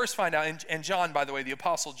we first find out, and John, by the way, the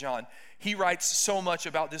Apostle John, he writes so much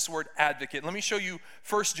about this word advocate. Let me show you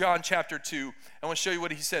 1 John chapter 2. I want to show you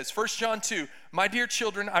what he says. 1 John 2, "My dear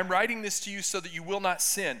children, I'm writing this to you so that you will not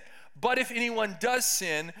sin. But if anyone does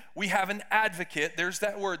sin, we have an advocate." There's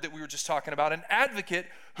that word that we were just talking about. An advocate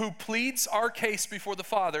who pleads our case before the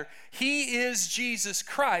Father. He is Jesus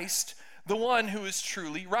Christ, the one who is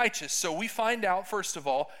truly righteous. So we find out, first of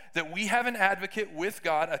all, that we have an advocate with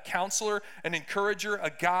God, a counselor, an encourager, a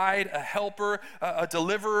guide, a helper, a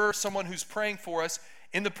deliverer, someone who's praying for us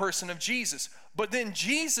in the person of Jesus. But then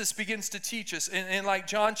Jesus begins to teach us in like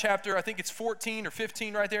John chapter, I think it's 14 or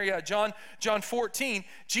 15 right there. Yeah, John 14,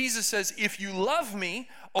 Jesus says, "If you love me,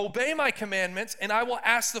 obey my commandments, and I will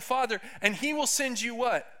ask the Father, and he will send you"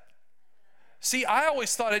 what? See, I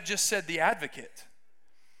always thought it just said the advocate,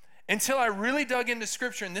 until I really dug into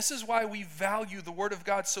Scripture, and this is why we value the Word of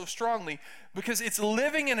God so strongly, because it's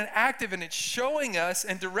living and active, and it's showing us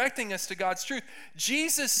and directing us to God's truth.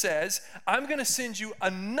 Jesus says, "I'm going to send you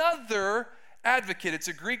another advocate." It's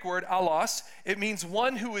a Greek word, allos. It means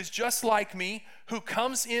one who is just like me, who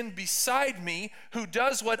comes in beside me, who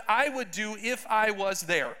does what I would do if I was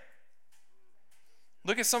there.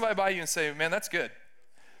 Look at somebody by you and say, "Man, that's good.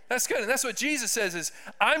 That's good." And that's what Jesus says is,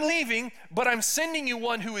 "I'm leaving, but I'm sending you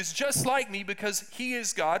one who is just like me because he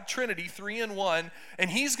is God, Trinity, 3 in 1,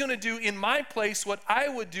 and he's going to do in my place what I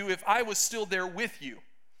would do if I was still there with you."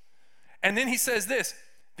 And then he says this,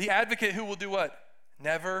 the advocate who will do what?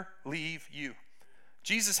 Never leave you.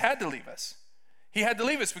 Jesus had to leave us. He had to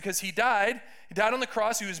leave us because he died. He died on the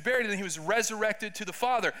cross, he was buried, and then he was resurrected to the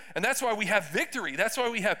Father. And that's why we have victory. That's why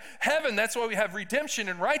we have heaven. That's why we have redemption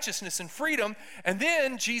and righteousness and freedom. And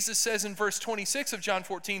then Jesus says in verse 26 of John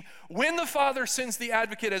 14, "When the Father sends the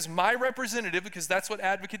advocate as my representative," because that's what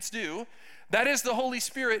advocates do, that is the Holy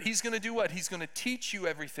Spirit, he's going to do what? He's going to teach you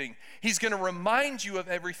everything. He's going to remind you of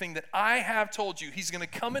everything that I have told you. He's going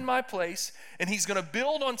to come in my place, and he's going to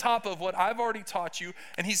build on top of what I've already taught you,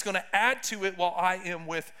 and he's going to add to it while I am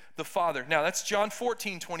with the Father. Now, that's John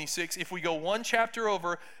 14:26. If we go one chapter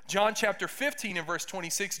over, John chapter 15 and verse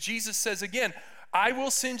 26, Jesus says again, "I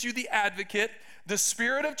will send you the advocate, the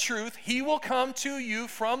Spirit of truth. He will come to you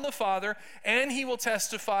from the Father, and he will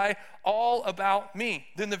testify all about me."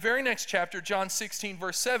 Then the very next chapter, John 16,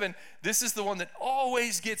 verse 7, this is the one that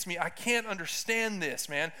always gets me. I can't understand this,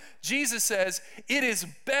 man. Jesus says, "It is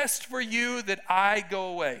best for you that I go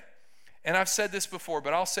away." And I've said this before,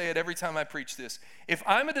 but I'll say it every time I preach this. If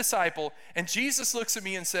I'm a disciple and Jesus looks at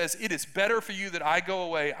me and says, "It is better for you that I go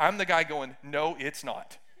away," I'm the guy going, "No, it's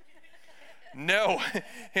not. No."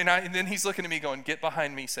 And then he's looking at me going, "Get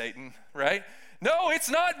behind me, Satan," right? "No, it's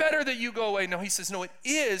not better that you go away." No, he says, "No, it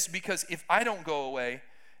is, because if I don't go away,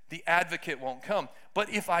 the advocate won't come.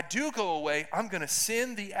 But if I do go away, I'm going to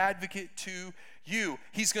send the advocate to you."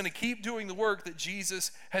 He's going to keep doing the work that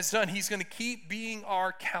Jesus has done. He's going to keep being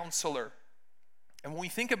our counselor. And when we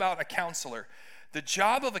think about a counselor, the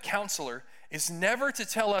job of a counselor is never to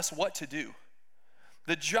tell us what to do.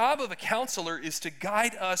 The job of a counselor is to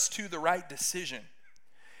guide us to the right decision.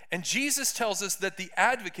 And Jesus tells us that the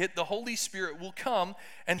advocate, the Holy Spirit, will come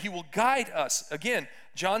and he will guide us. Again,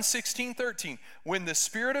 John 16:13, "When the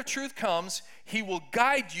Spirit of truth comes, he will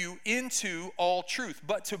guide you into all truth."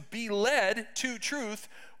 But to be led to truth,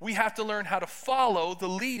 we have to learn how to follow the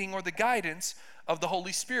leading or the guidance of the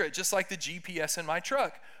Holy Spirit, just like the GPS in my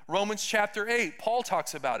truck. Romans chapter 8, Paul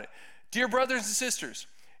talks about it. "Dear brothers and sisters,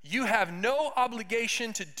 You have no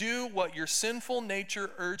obligation to do what your sinful nature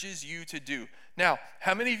urges you to do. Now,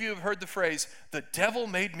 how many of you have heard the phrase, the devil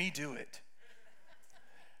made me do it?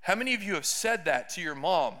 How many of you have said that to your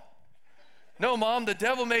mom? No, Mom, the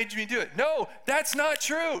devil made me do it. No, that's not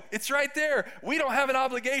true. It's right there. We don't have an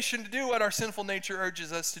obligation to do what our sinful nature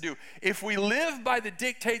urges us to do. If we live by the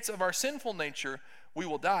dictates of our sinful nature, we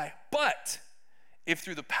will die. But if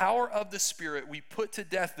through the power of the Spirit we put to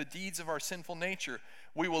death the deeds of our sinful nature,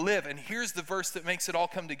 we will live. And here's the verse that makes it all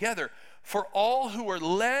come together. For all who are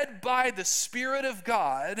led by the Spirit of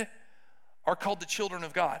God are called the children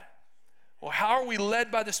of God. Well, how are we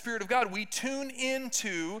led by the Spirit of God? We tune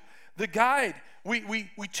into the guide. We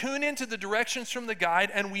tune into the directions from the guide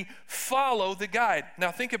and we follow the guide.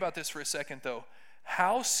 Now think about this for a second though.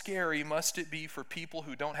 How scary must it be for people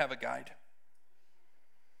who don't have a guide?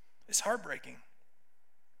 It's heartbreaking.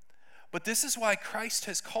 But this is why Christ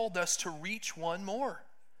has called us to reach one more.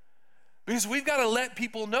 Because we've got to let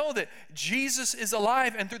people know that Jesus is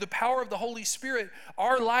alive, and through the power of the Holy Spirit,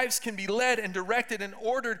 our lives can be led and directed and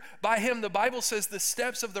ordered by Him. The Bible says the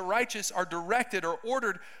steps of the righteous are directed or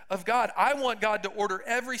ordered of God. I want God to order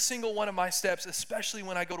every single one of my steps, especially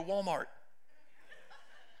when I go to Walmart.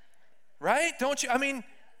 Right? Don't you? I mean,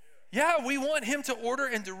 yeah, we want Him to order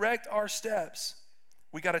and direct our steps.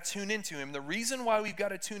 We got to tune into Him. The reason why we've got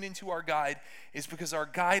to tune into our guide is because our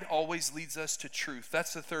guide always leads us to truth.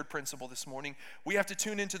 That's the third principle this morning. We have to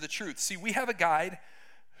tune into the truth. See, we have a guide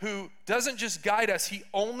who doesn't just guide us, He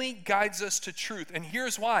only guides us to truth. And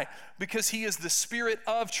here's why. Because He is the Spirit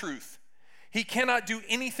of truth. He cannot do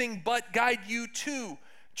anything but guide you to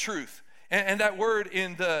truth. And that word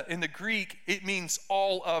in the Greek, it means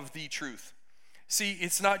all of the truth. See,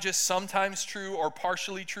 it's not just sometimes true or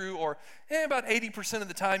partially true or about 80% of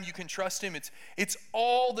the time you can trust Him. It's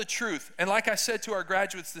all the truth. And like I said to our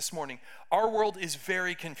graduates this morning, our world is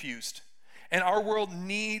very confused. And our world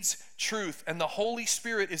needs truth. And the Holy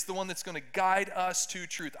Spirit is the one that's going to guide us to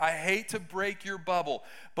truth. I hate to break your bubble,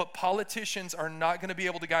 but politicians are not going to be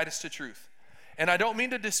able to guide us to truth. And I don't mean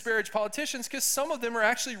to disparage politicians because some of them are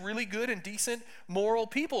actually really good and decent, moral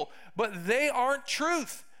people. But they aren't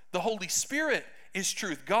truth. The Holy Spirit is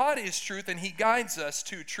truth. God is truth, and He guides us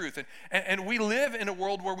to truth. And we live in a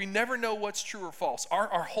world where we never know what's true or false.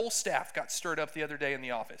 Our whole staff got stirred up the other day in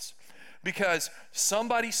the office because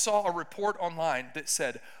somebody saw a report online that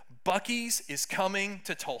said, Buc-ee's is coming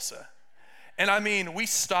to Tulsa. And I mean, we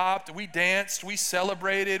stopped, we danced, we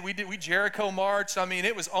celebrated, we Jericho marched. I mean,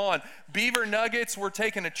 it was on. Beaver Nuggets, we're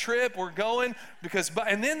taking a trip, we're going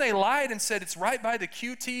and then they lied and said it's right by the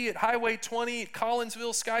QT at Highway 20 at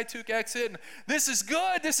Collinsville Skytook exit. And this is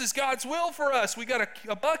good. This is God's will for us. We got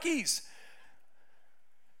a Buc-ee's.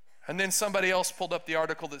 And then somebody else pulled up the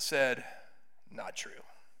article that said, not true.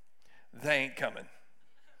 They ain't coming.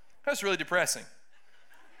 That's really depressing.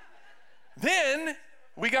 Then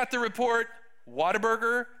we got the report,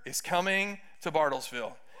 Whataburger is coming to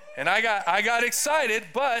Bartlesville. And I got excited,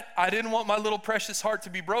 but I didn't want my little precious heart to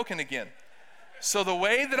be broken again. So the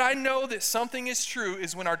way that I know that something is true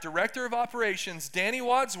is when our director of operations, Danny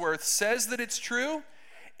Wadsworth, says that it's true,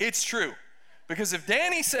 it's true. Because if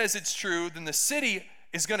Danny says it's true, then the city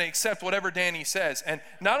is going to accept whatever Danny says. And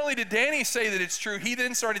not only did Danny say that it's true, he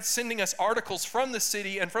then started sending us articles from the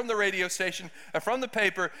city and from the radio station and from the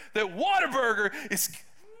paper that Whataburger is...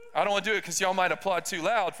 I don't want to do it because y'all might applaud too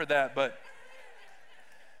loud for that, but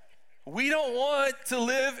we don't want to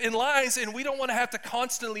live in lies, and we don't want to have to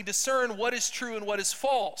constantly discern what is true and what is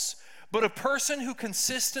false. But a person who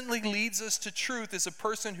consistently leads us to truth is a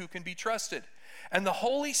person who can be trusted. And the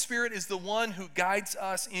Holy Spirit is the one who guides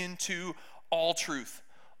us into all truth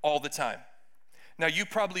all the time. Now, you've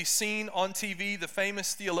probably seen on TV the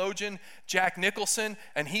famous theologian Jack Nicholson,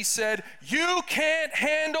 and he said, "You can't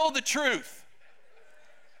handle the truth."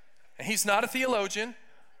 And he's not a theologian,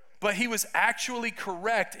 but he was actually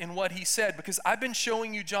correct in what he said, because I've been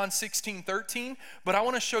showing you John 16:13, but I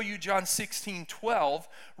want to show you John 16:12.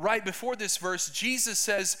 Right before this verse, Jesus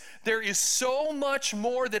says, "There is so much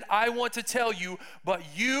more that I want to tell you, but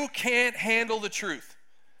you can't handle the truth.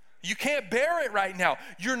 You can't bear it right now.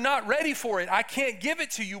 You're not ready for it. I can't give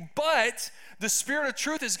it to you, but the Spirit of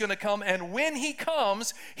truth is going to come, and when He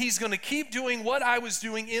comes, He's going to keep doing what I was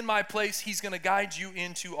doing in my place. He's going to guide you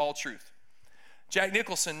into all truth." Jack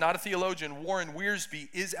Nicholson, not a theologian. Warren Wiersbe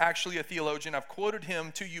is actually a theologian. I've quoted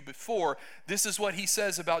him to you before. This is what he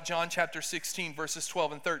says about John chapter 16, verses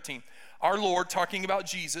 12 and 13. Our Lord, talking about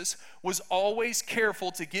Jesus, was always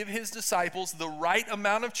careful to give His disciples the right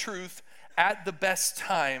amount of truth at the best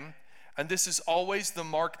time, and this is always the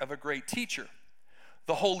mark of a great teacher.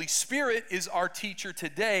 The Holy Spirit is our teacher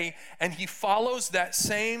today, and he follows that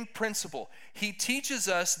same principle. He teaches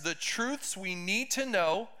us the truths we need to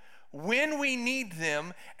know, when we need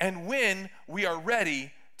them, and when we are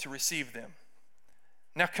ready to receive them.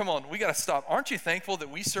 Now, come on, we got to stop. Aren't you thankful that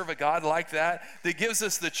we serve a God like that gives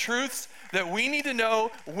us the truths that we need to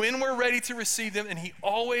know when we're ready to receive them, and he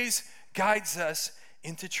always guides us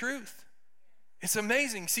into truth? It's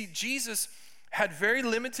amazing. See, Jesus had very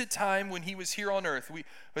limited time when he was here on earth. We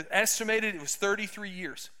estimated it was 33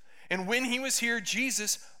 years. And when he was here,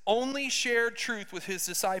 Jesus only shared truth with his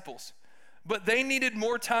disciples. But they needed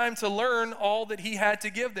more time to learn all that he had to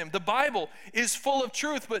give them. The Bible is full of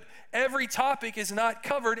truth, but every topic is not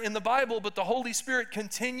covered in the Bible, but the Holy Spirit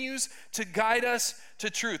continues to guide us to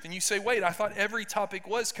truth. And you say, wait, I thought every topic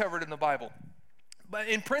was covered in the Bible. But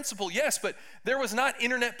in principle, yes, but there was not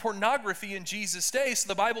internet pornography in Jesus' day, so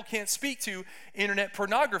the Bible can't speak to internet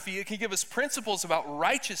pornography. It can give us principles about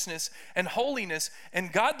righteousness and holiness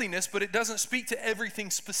and godliness, but it doesn't speak to everything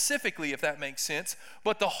specifically, if that makes sense.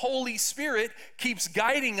 But the Holy Spirit keeps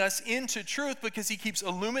guiding us into truth because he keeps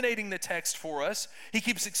illuminating the text for us. He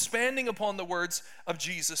keeps expanding upon the words of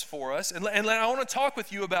Jesus for us. And I want to talk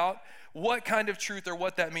with you about what kind of truth or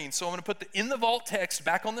what that means. So I'm going to put the In the Vault text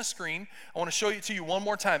back on the screen. I want to show it to you one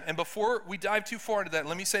more time. And before we dive too far into that,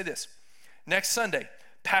 let me say this. Next Sunday,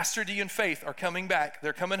 Pastor D and Faith are coming back.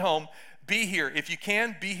 They're coming home. Be here. If you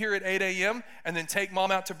can, be here at 8 a.m. and then take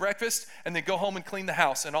mom out to breakfast and then go home and clean the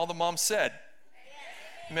house. And all the moms said,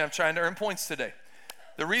 I'm trying to earn points today.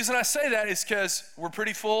 The reason I say that is because we're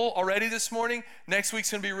pretty full already this morning. Next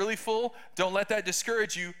week's going to be really full. Don't let that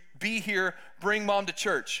discourage you. Be here. Bring mom to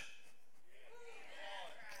church.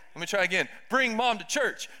 Let me try again. Bring mom to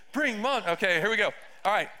church. Bring mom. Okay, here we go.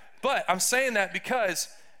 All right. But I'm saying that because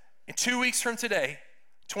in 2 weeks from today,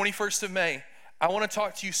 21st of May, I want to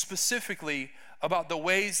talk to you specifically about the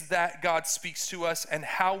ways that God speaks to us and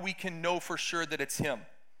how we can know for sure that it's him.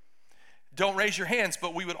 Don't raise your hands,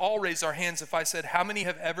 but we would all raise our hands if I said, how many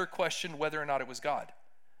have ever questioned whether or not it was God?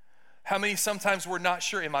 How many sometimes we're not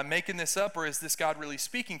sure, am I making this up or is this God really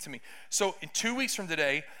speaking to me? So in 2 weeks from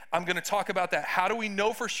today, I'm going to talk about that. How do we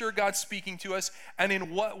know for sure God's speaking to us, and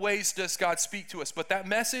in what ways does God speak to us? But that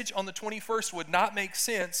message on the 21st would not make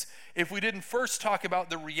sense if we didn't first talk about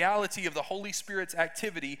the reality of the Holy Spirit's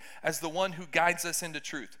activity as the one who guides us into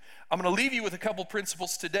truth. I'm going to leave you with a couple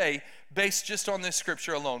principles today based just on this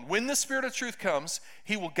scripture alone. When the Spirit of truth comes,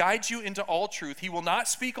 he will guide you into all truth. He will not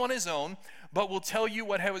speak on his own, but will tell you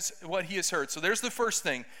what he has heard. So there's the first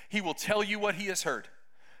thing. He will tell you what he has heard.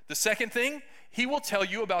 The second thing, he will tell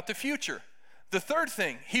you about the future. The third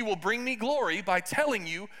thing, he will bring me glory by telling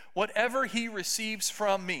you whatever he receives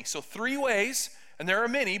from me. So 3 ways, and there are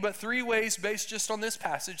many, but 3 ways based just on this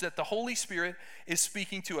passage that the Holy Spirit is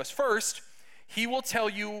speaking to us. First, he will tell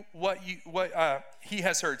you what he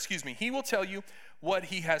has heard. He will tell you what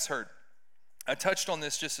he has heard. I touched on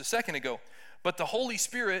this just a second ago, but the Holy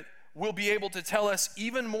Spirit will be able to tell us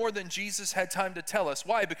even more than Jesus had time to tell us.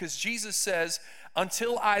 Why? Because Jesus says,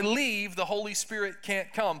 until I leave, the Holy Spirit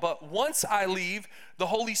can't come. But once I leave, the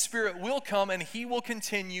Holy Spirit will come and he will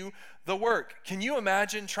continue the work. Can you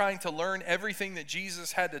imagine trying to learn everything that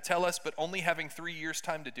Jesus had to tell us, but only having 3 years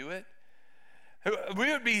time to do it?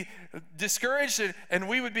 We would be discouraged and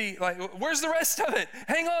we would be like, where's the rest of it?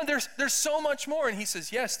 Hang on, there's so much more. And he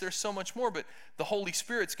says, yes, there's so much more, but the Holy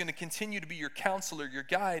Spirit's going to continue to be your counselor, your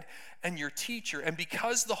guide, and your teacher. And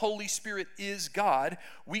because the Holy Spirit is God,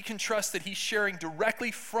 we can trust that he's sharing directly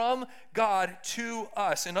from God to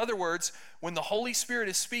us. In other words, when the Holy Spirit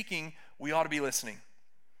is speaking, we ought to be listening.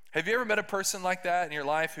 Have you ever met a person like that in your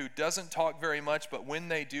life who doesn't talk very much, but when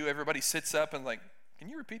they do, everybody sits up and like, can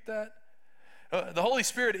you repeat that? The Holy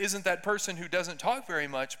Spirit isn't that person who doesn't talk very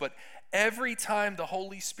much, but every time the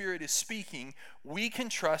Holy Spirit is speaking, we can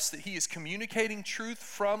trust that he is communicating truth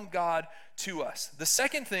from God to us. The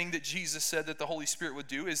second thing that Jesus said that the Holy Spirit would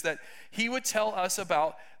do is that he would tell us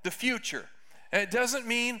about the future. And it doesn't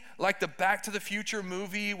mean like the Back to the Future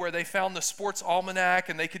movie where they found the sports almanac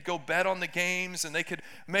and they could go bet on the games and they could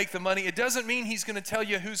make the money. It doesn't mean he's going to tell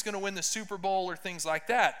you who's going to win the Super Bowl or things like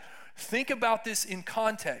that. Think about this in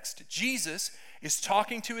context. Jesus is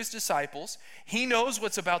talking to his disciples. He knows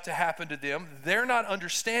what's about to happen to them. They're not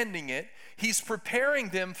understanding it. He's preparing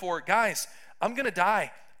them for, guys, I'm going to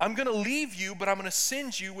die. I'm going to leave you, but I'm going to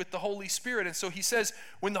send you with the Holy Spirit. And so he says,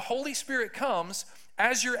 when the Holy Spirit comes,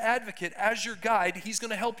 as your advocate, as your guide, he's going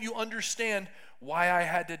to help you understand why I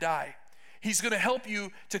had to die. He's going to help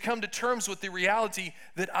you to come to terms with the reality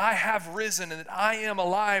that I have risen and that I am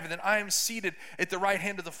alive and that I am seated at the right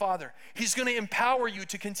hand of the Father. He's going to empower you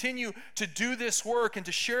to continue to do this work and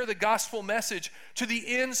to share the gospel message to the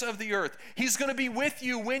ends of the earth. He's going to be with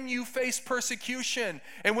you when you face persecution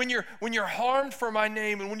and when you're harmed for my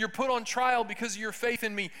name and when you're put on trial because of your faith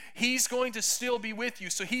in me. He's going to still be with you.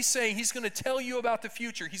 So he's saying he's going to tell you about the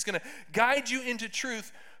future. He's going to guide you into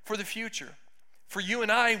truth for the future. For you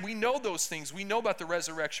and I, we know those things. We know about the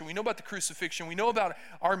resurrection. We know about the crucifixion. We know about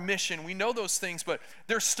our mission. We know those things, but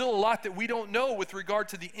there's still a lot that we don't know with regard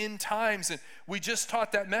to the end times. And we just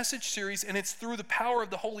taught that message series, and it's through the power of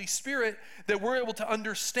the Holy Spirit that we're able to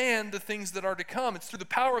understand the things that are to come. It's through the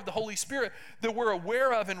power of the Holy Spirit that we're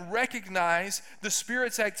aware of and recognize the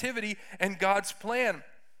Spirit's activity and God's plan.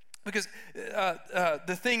 Because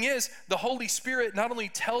the thing is, the Holy Spirit not only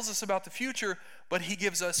tells us about the future, but he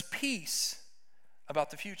gives us peace about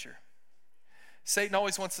the future. Satan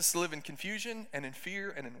always wants us to live in confusion and in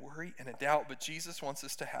fear and in worry and in doubt, but Jesus wants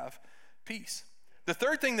us to have peace. The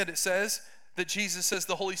third thing that it says that Jesus says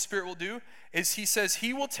the Holy Spirit will do is he says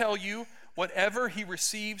he will tell you whatever he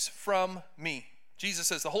receives from me. Jesus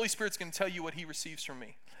says the Holy Spirit's going to tell you what he receives from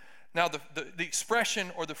me. Now the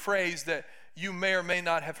expression or the phrase that you may or may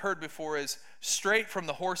not have heard before is straight from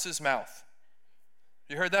the horse's mouth.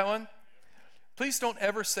 You heard that one? Please don't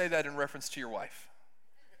ever say that in reference to your wife.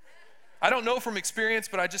 I don't know from experience,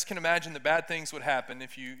 but I just can imagine that bad things would happen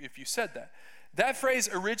if you said that. That phrase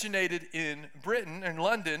originated in Britain, in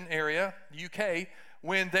London area, UK,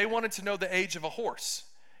 when they wanted to know the age of a horse.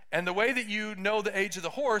 And the way that you know the age of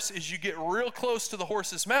the horse is you get real close to the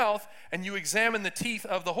horse's mouth and you examine the teeth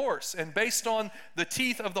of the horse. And based on the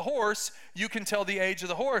teeth of the horse, you can tell the age of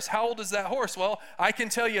the horse. How old is that horse? Well, I can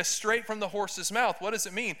tell you straight from the horse's mouth. What does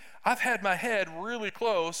it mean? I've had my head really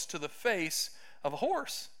close to the face of a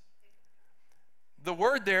horse. The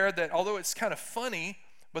word there that, although it's kind of funny,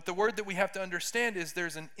 but the word that we have to understand is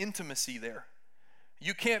there's an intimacy there.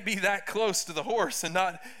 You can't be that close to the horse and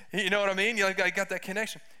not, you know what I mean? I got that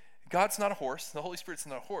connection. God's not a horse. The Holy Spirit's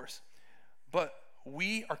not a horse. But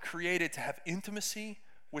we are created to have intimacy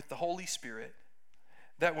with the Holy Spirit,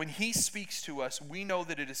 that when he speaks to us, we know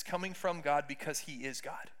that it is coming from God because he is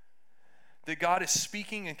God. That God is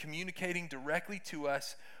speaking and communicating directly to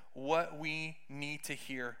us what we need to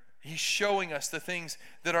hear. He's showing us the things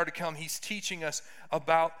that are to come. He's teaching us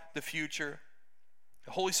about the future.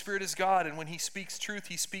 The Holy Spirit is God, and when he speaks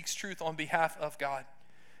truth on behalf of God.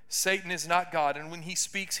 Satan is not God, and when he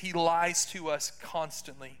speaks, he lies to us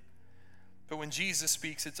constantly. But when Jesus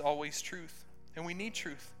speaks, it's always truth, and we need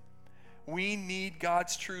truth. We need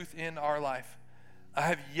God's truth in our life. I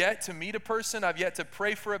have yet to meet a person, I've yet to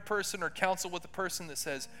pray for a person or counsel with a person that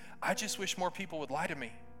says, I just wish more people would lie to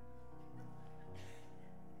me.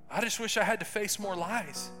 I just wish I had to face more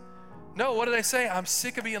lies. No, what did I say? I'm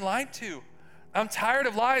sick of being lied to. I'm tired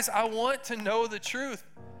of lies. I want to know the truth.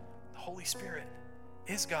 The Holy Spirit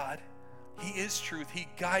is God. He is truth. He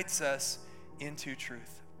guides us into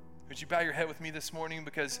truth. Would you bow your head with me this morning?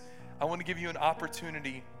 Because I want to give you an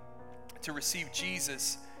opportunity to receive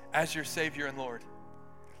Jesus as your Savior and Lord.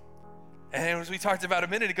 And as we talked about a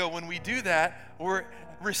minute ago, when we do that, we're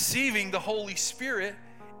receiving the Holy Spirit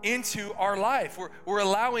into our life. We're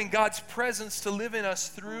allowing God's presence to live in us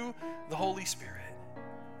through the Holy Spirit.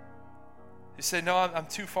 You say, no, I'm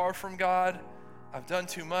too far from God. I've done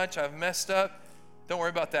too much. I've messed up. Don't worry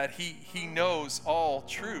about that. He knows all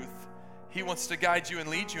truth. He wants to guide you and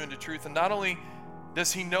lead you into truth. And not only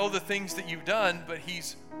does he know the things that you've done, but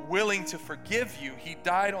he's willing to forgive you. He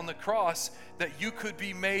died on the cross that you could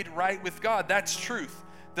be made right with God. That's truth.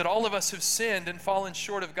 That all of us have sinned and fallen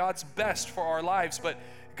short of God's best for our lives. But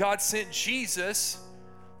God sent Jesus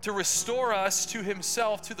to restore us to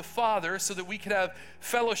himself, to the Father, so that we could have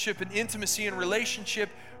fellowship and intimacy and relationship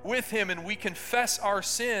with him, and we confess our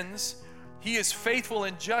sins. He is faithful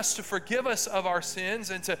and just to forgive us of our sins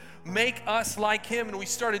and to make us like him, and we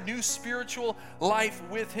start a new spiritual life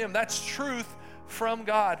with him. That's truth from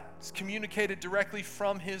God. It's communicated directly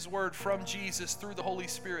from his word, from Jesus, through the Holy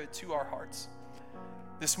Spirit to our hearts.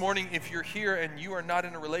 This morning, if you're here and you are not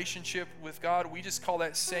in a relationship with God, we just call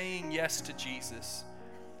that saying yes to Jesus.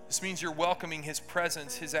 This means you're welcoming his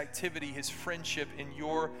presence, his activity, his friendship in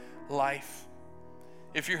your life.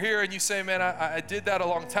 If you're here and you say, man, I did that a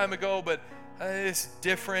long time ago, but it's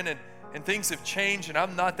different and things have changed and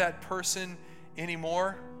I'm not that person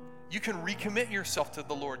anymore, you can recommit yourself to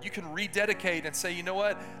the Lord. You can rededicate and say, you know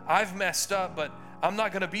what, I've messed up, but I'm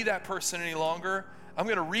not going to be that person any longer. I'm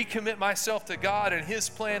going to recommit myself to God and his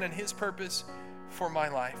plan and his purpose for my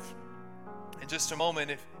life. in just a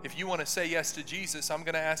moment, if you want to say yes to Jesus, I'm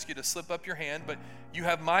going to ask you to slip up your hand, but you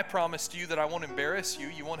have my promise to you that I won't embarrass you.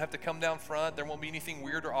 You won't have to come down front. There won't be anything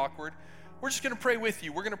weird or awkward. We're just going to pray with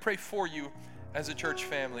you. We're going to pray for you as a church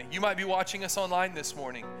family. You might be watching us online this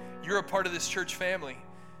morning. You're a part of this church family.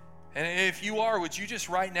 And if you are, would you just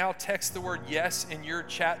right now text the word yes in your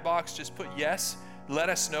chat box? Just put yes. Let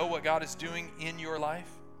us know what God is doing in your life.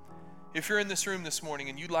 If you're in this room this morning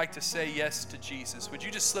and you'd like to say yes to Jesus, would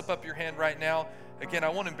you just slip up your hand right now? Again, I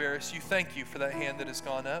won't embarrass you. Thank you for that hand that has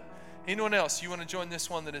gone up. Anyone else, you want to join this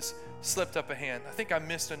one that has slipped up a hand? I think I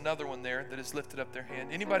missed another one there that has lifted up their hand.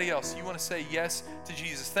 Anybody else, you want to say yes to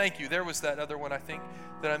Jesus? Thank you. There was that other one, I think,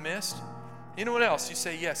 that I missed. Anyone else, you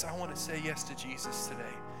say yes, I want to say yes to Jesus today.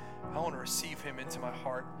 I want to receive him into my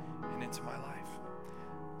heart and into my life.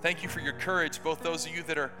 Thank you for your courage, both those of you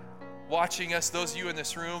that are watching us, those of you in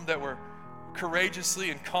this room that were courageously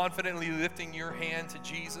and confidently lifting your hand to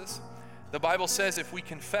Jesus. The Bible says if we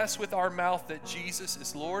confess with our mouth that Jesus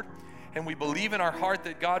is Lord and we believe in our heart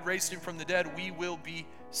that God raised him from the dead, we will be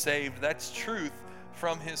saved. That's truth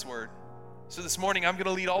from his word. So this morning, I'm going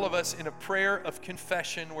to lead all of us in a prayer of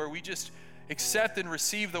confession where we just accept and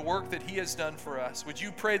receive the work that he has done for us. Would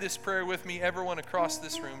you pray this prayer with me, everyone across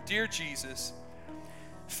this room? Dear Jesus,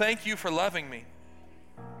 thank you for loving me.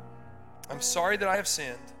 I'm sorry that I have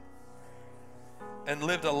sinned and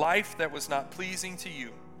lived a life that was not pleasing to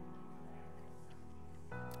you.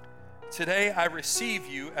 Today, I receive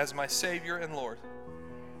you as my Savior and Lord.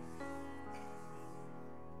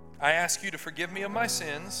 I ask you to forgive me of my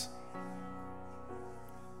sins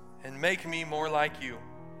and make me more like you.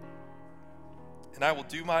 And I will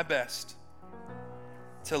do my best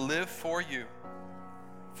to live for you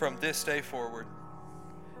from this day forward.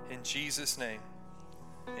 In Jesus' name,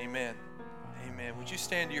 amen. Amen. Would you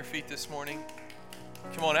stand to your feet this morning?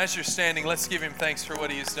 Come on, as you're standing, let's give him thanks for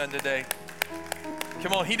what he has done today.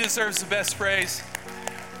 Come on, he deserves the best praise.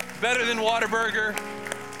 Better than Whataburger.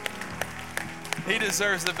 He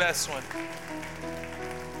deserves the best one.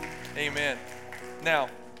 Amen. Now,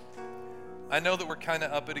 I know that we're kind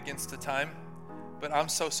of up it against the time, but I'm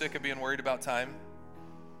so sick of being worried about time.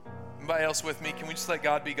 Anybody else with me? Can we just let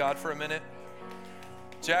God be God for a minute?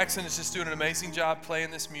 Jackson is just doing an amazing job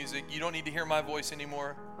playing this music. You don't need to hear my voice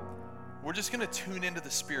anymore. We're just going to tune into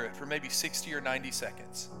the Spirit for maybe 60 or 90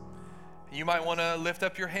 seconds. You might want to lift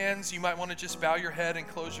up your hands. You might want to just bow your head and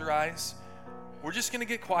close your eyes. We're just going to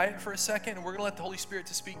get quiet for a second, and we're going to let the Holy Spirit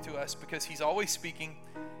to speak to us because he's always speaking,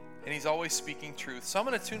 and he's always speaking truth. So I'm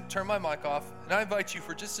going to turn my mic off, and I invite you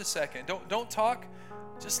for just a second. Don't talk.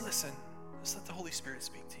 Just listen. Just let the Holy Spirit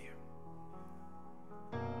speak to you.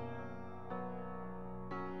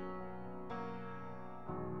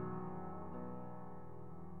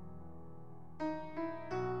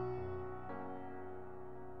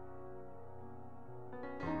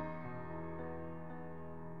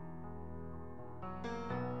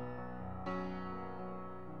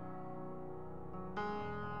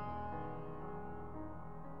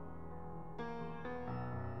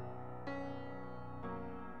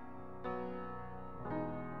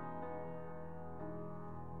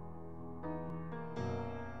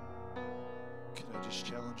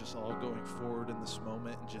 Challenge us all going forward in this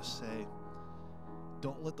moment and just say,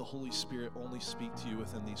 don't let the Holy Spirit only speak to you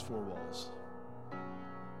within these four walls.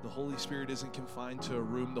 The Holy Spirit isn't confined to a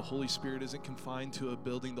room. The Holy Spirit isn't confined to a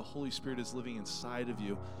building. The Holy Spirit is living inside of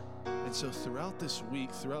you. And so throughout this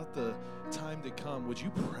week, throughout the time to come, would you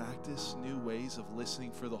practice new ways of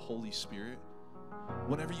listening for the Holy Spirit?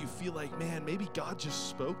 Whenever you feel like, man, maybe God just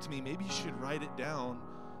spoke to me, maybe you should write it down.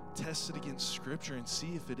 Test it against Scripture and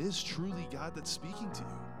see if it is truly God that's speaking to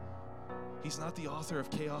you. He's not the author of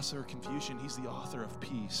chaos or confusion. He's the author of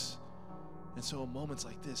peace. And so in moments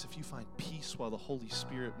like this, if you find peace while the Holy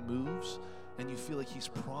Spirit moves and you feel like he's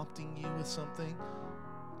prompting you with something,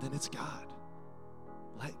 then it's God.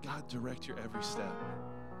 Let God direct your every step.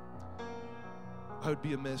 I would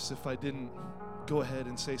be amiss if I didn't go ahead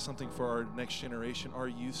and say something for our next generation. Our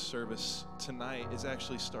youth service tonight is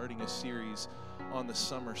actually starting a series on the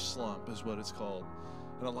summer slump, is what it's called.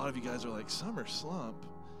 And a lot of you guys are like, summer slump?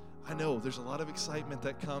 I know, there's a lot of excitement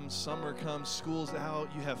that comes. Summer comes, school's out,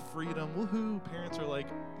 you have freedom, woohoo. Parents are like,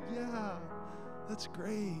 yeah, that's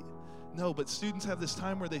great. No, but students have this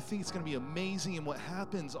time where they think it's going to be amazing, and what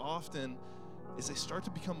happens often is they start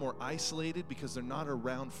to become more isolated because they're not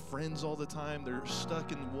around friends all the time. They're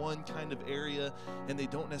stuck in one kind of area, and they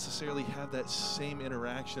don't necessarily have that same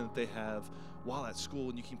interaction that they have while at school,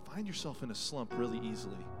 and you can find yourself in a slump really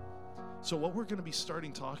easily. So what we're going to be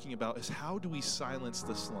starting talking about is how do we silence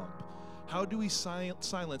the slump? How do we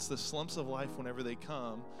silence the slumps of life whenever they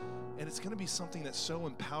come? And it's going to be something that's so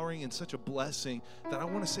empowering and such a blessing that I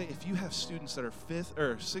want to say, if you have students that are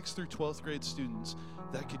 6th through 12th grade students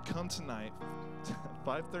that could come tonight,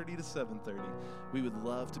 5:30 to 7:30, we would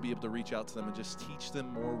love to be able to reach out to them and just teach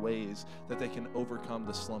them more ways that they can overcome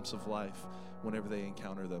the slumps of life whenever they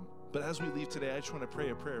encounter them. But as we leave today, I just want to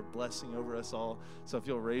pray a prayer of blessing over us all. So if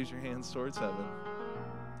you'll raise your hands towards heaven.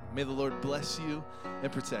 May the Lord bless you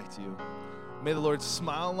and protect you. May the Lord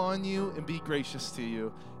smile on you and be gracious to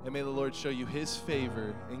you. And may the Lord show you his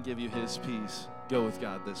favor and give you his peace. Go with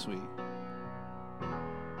God this week.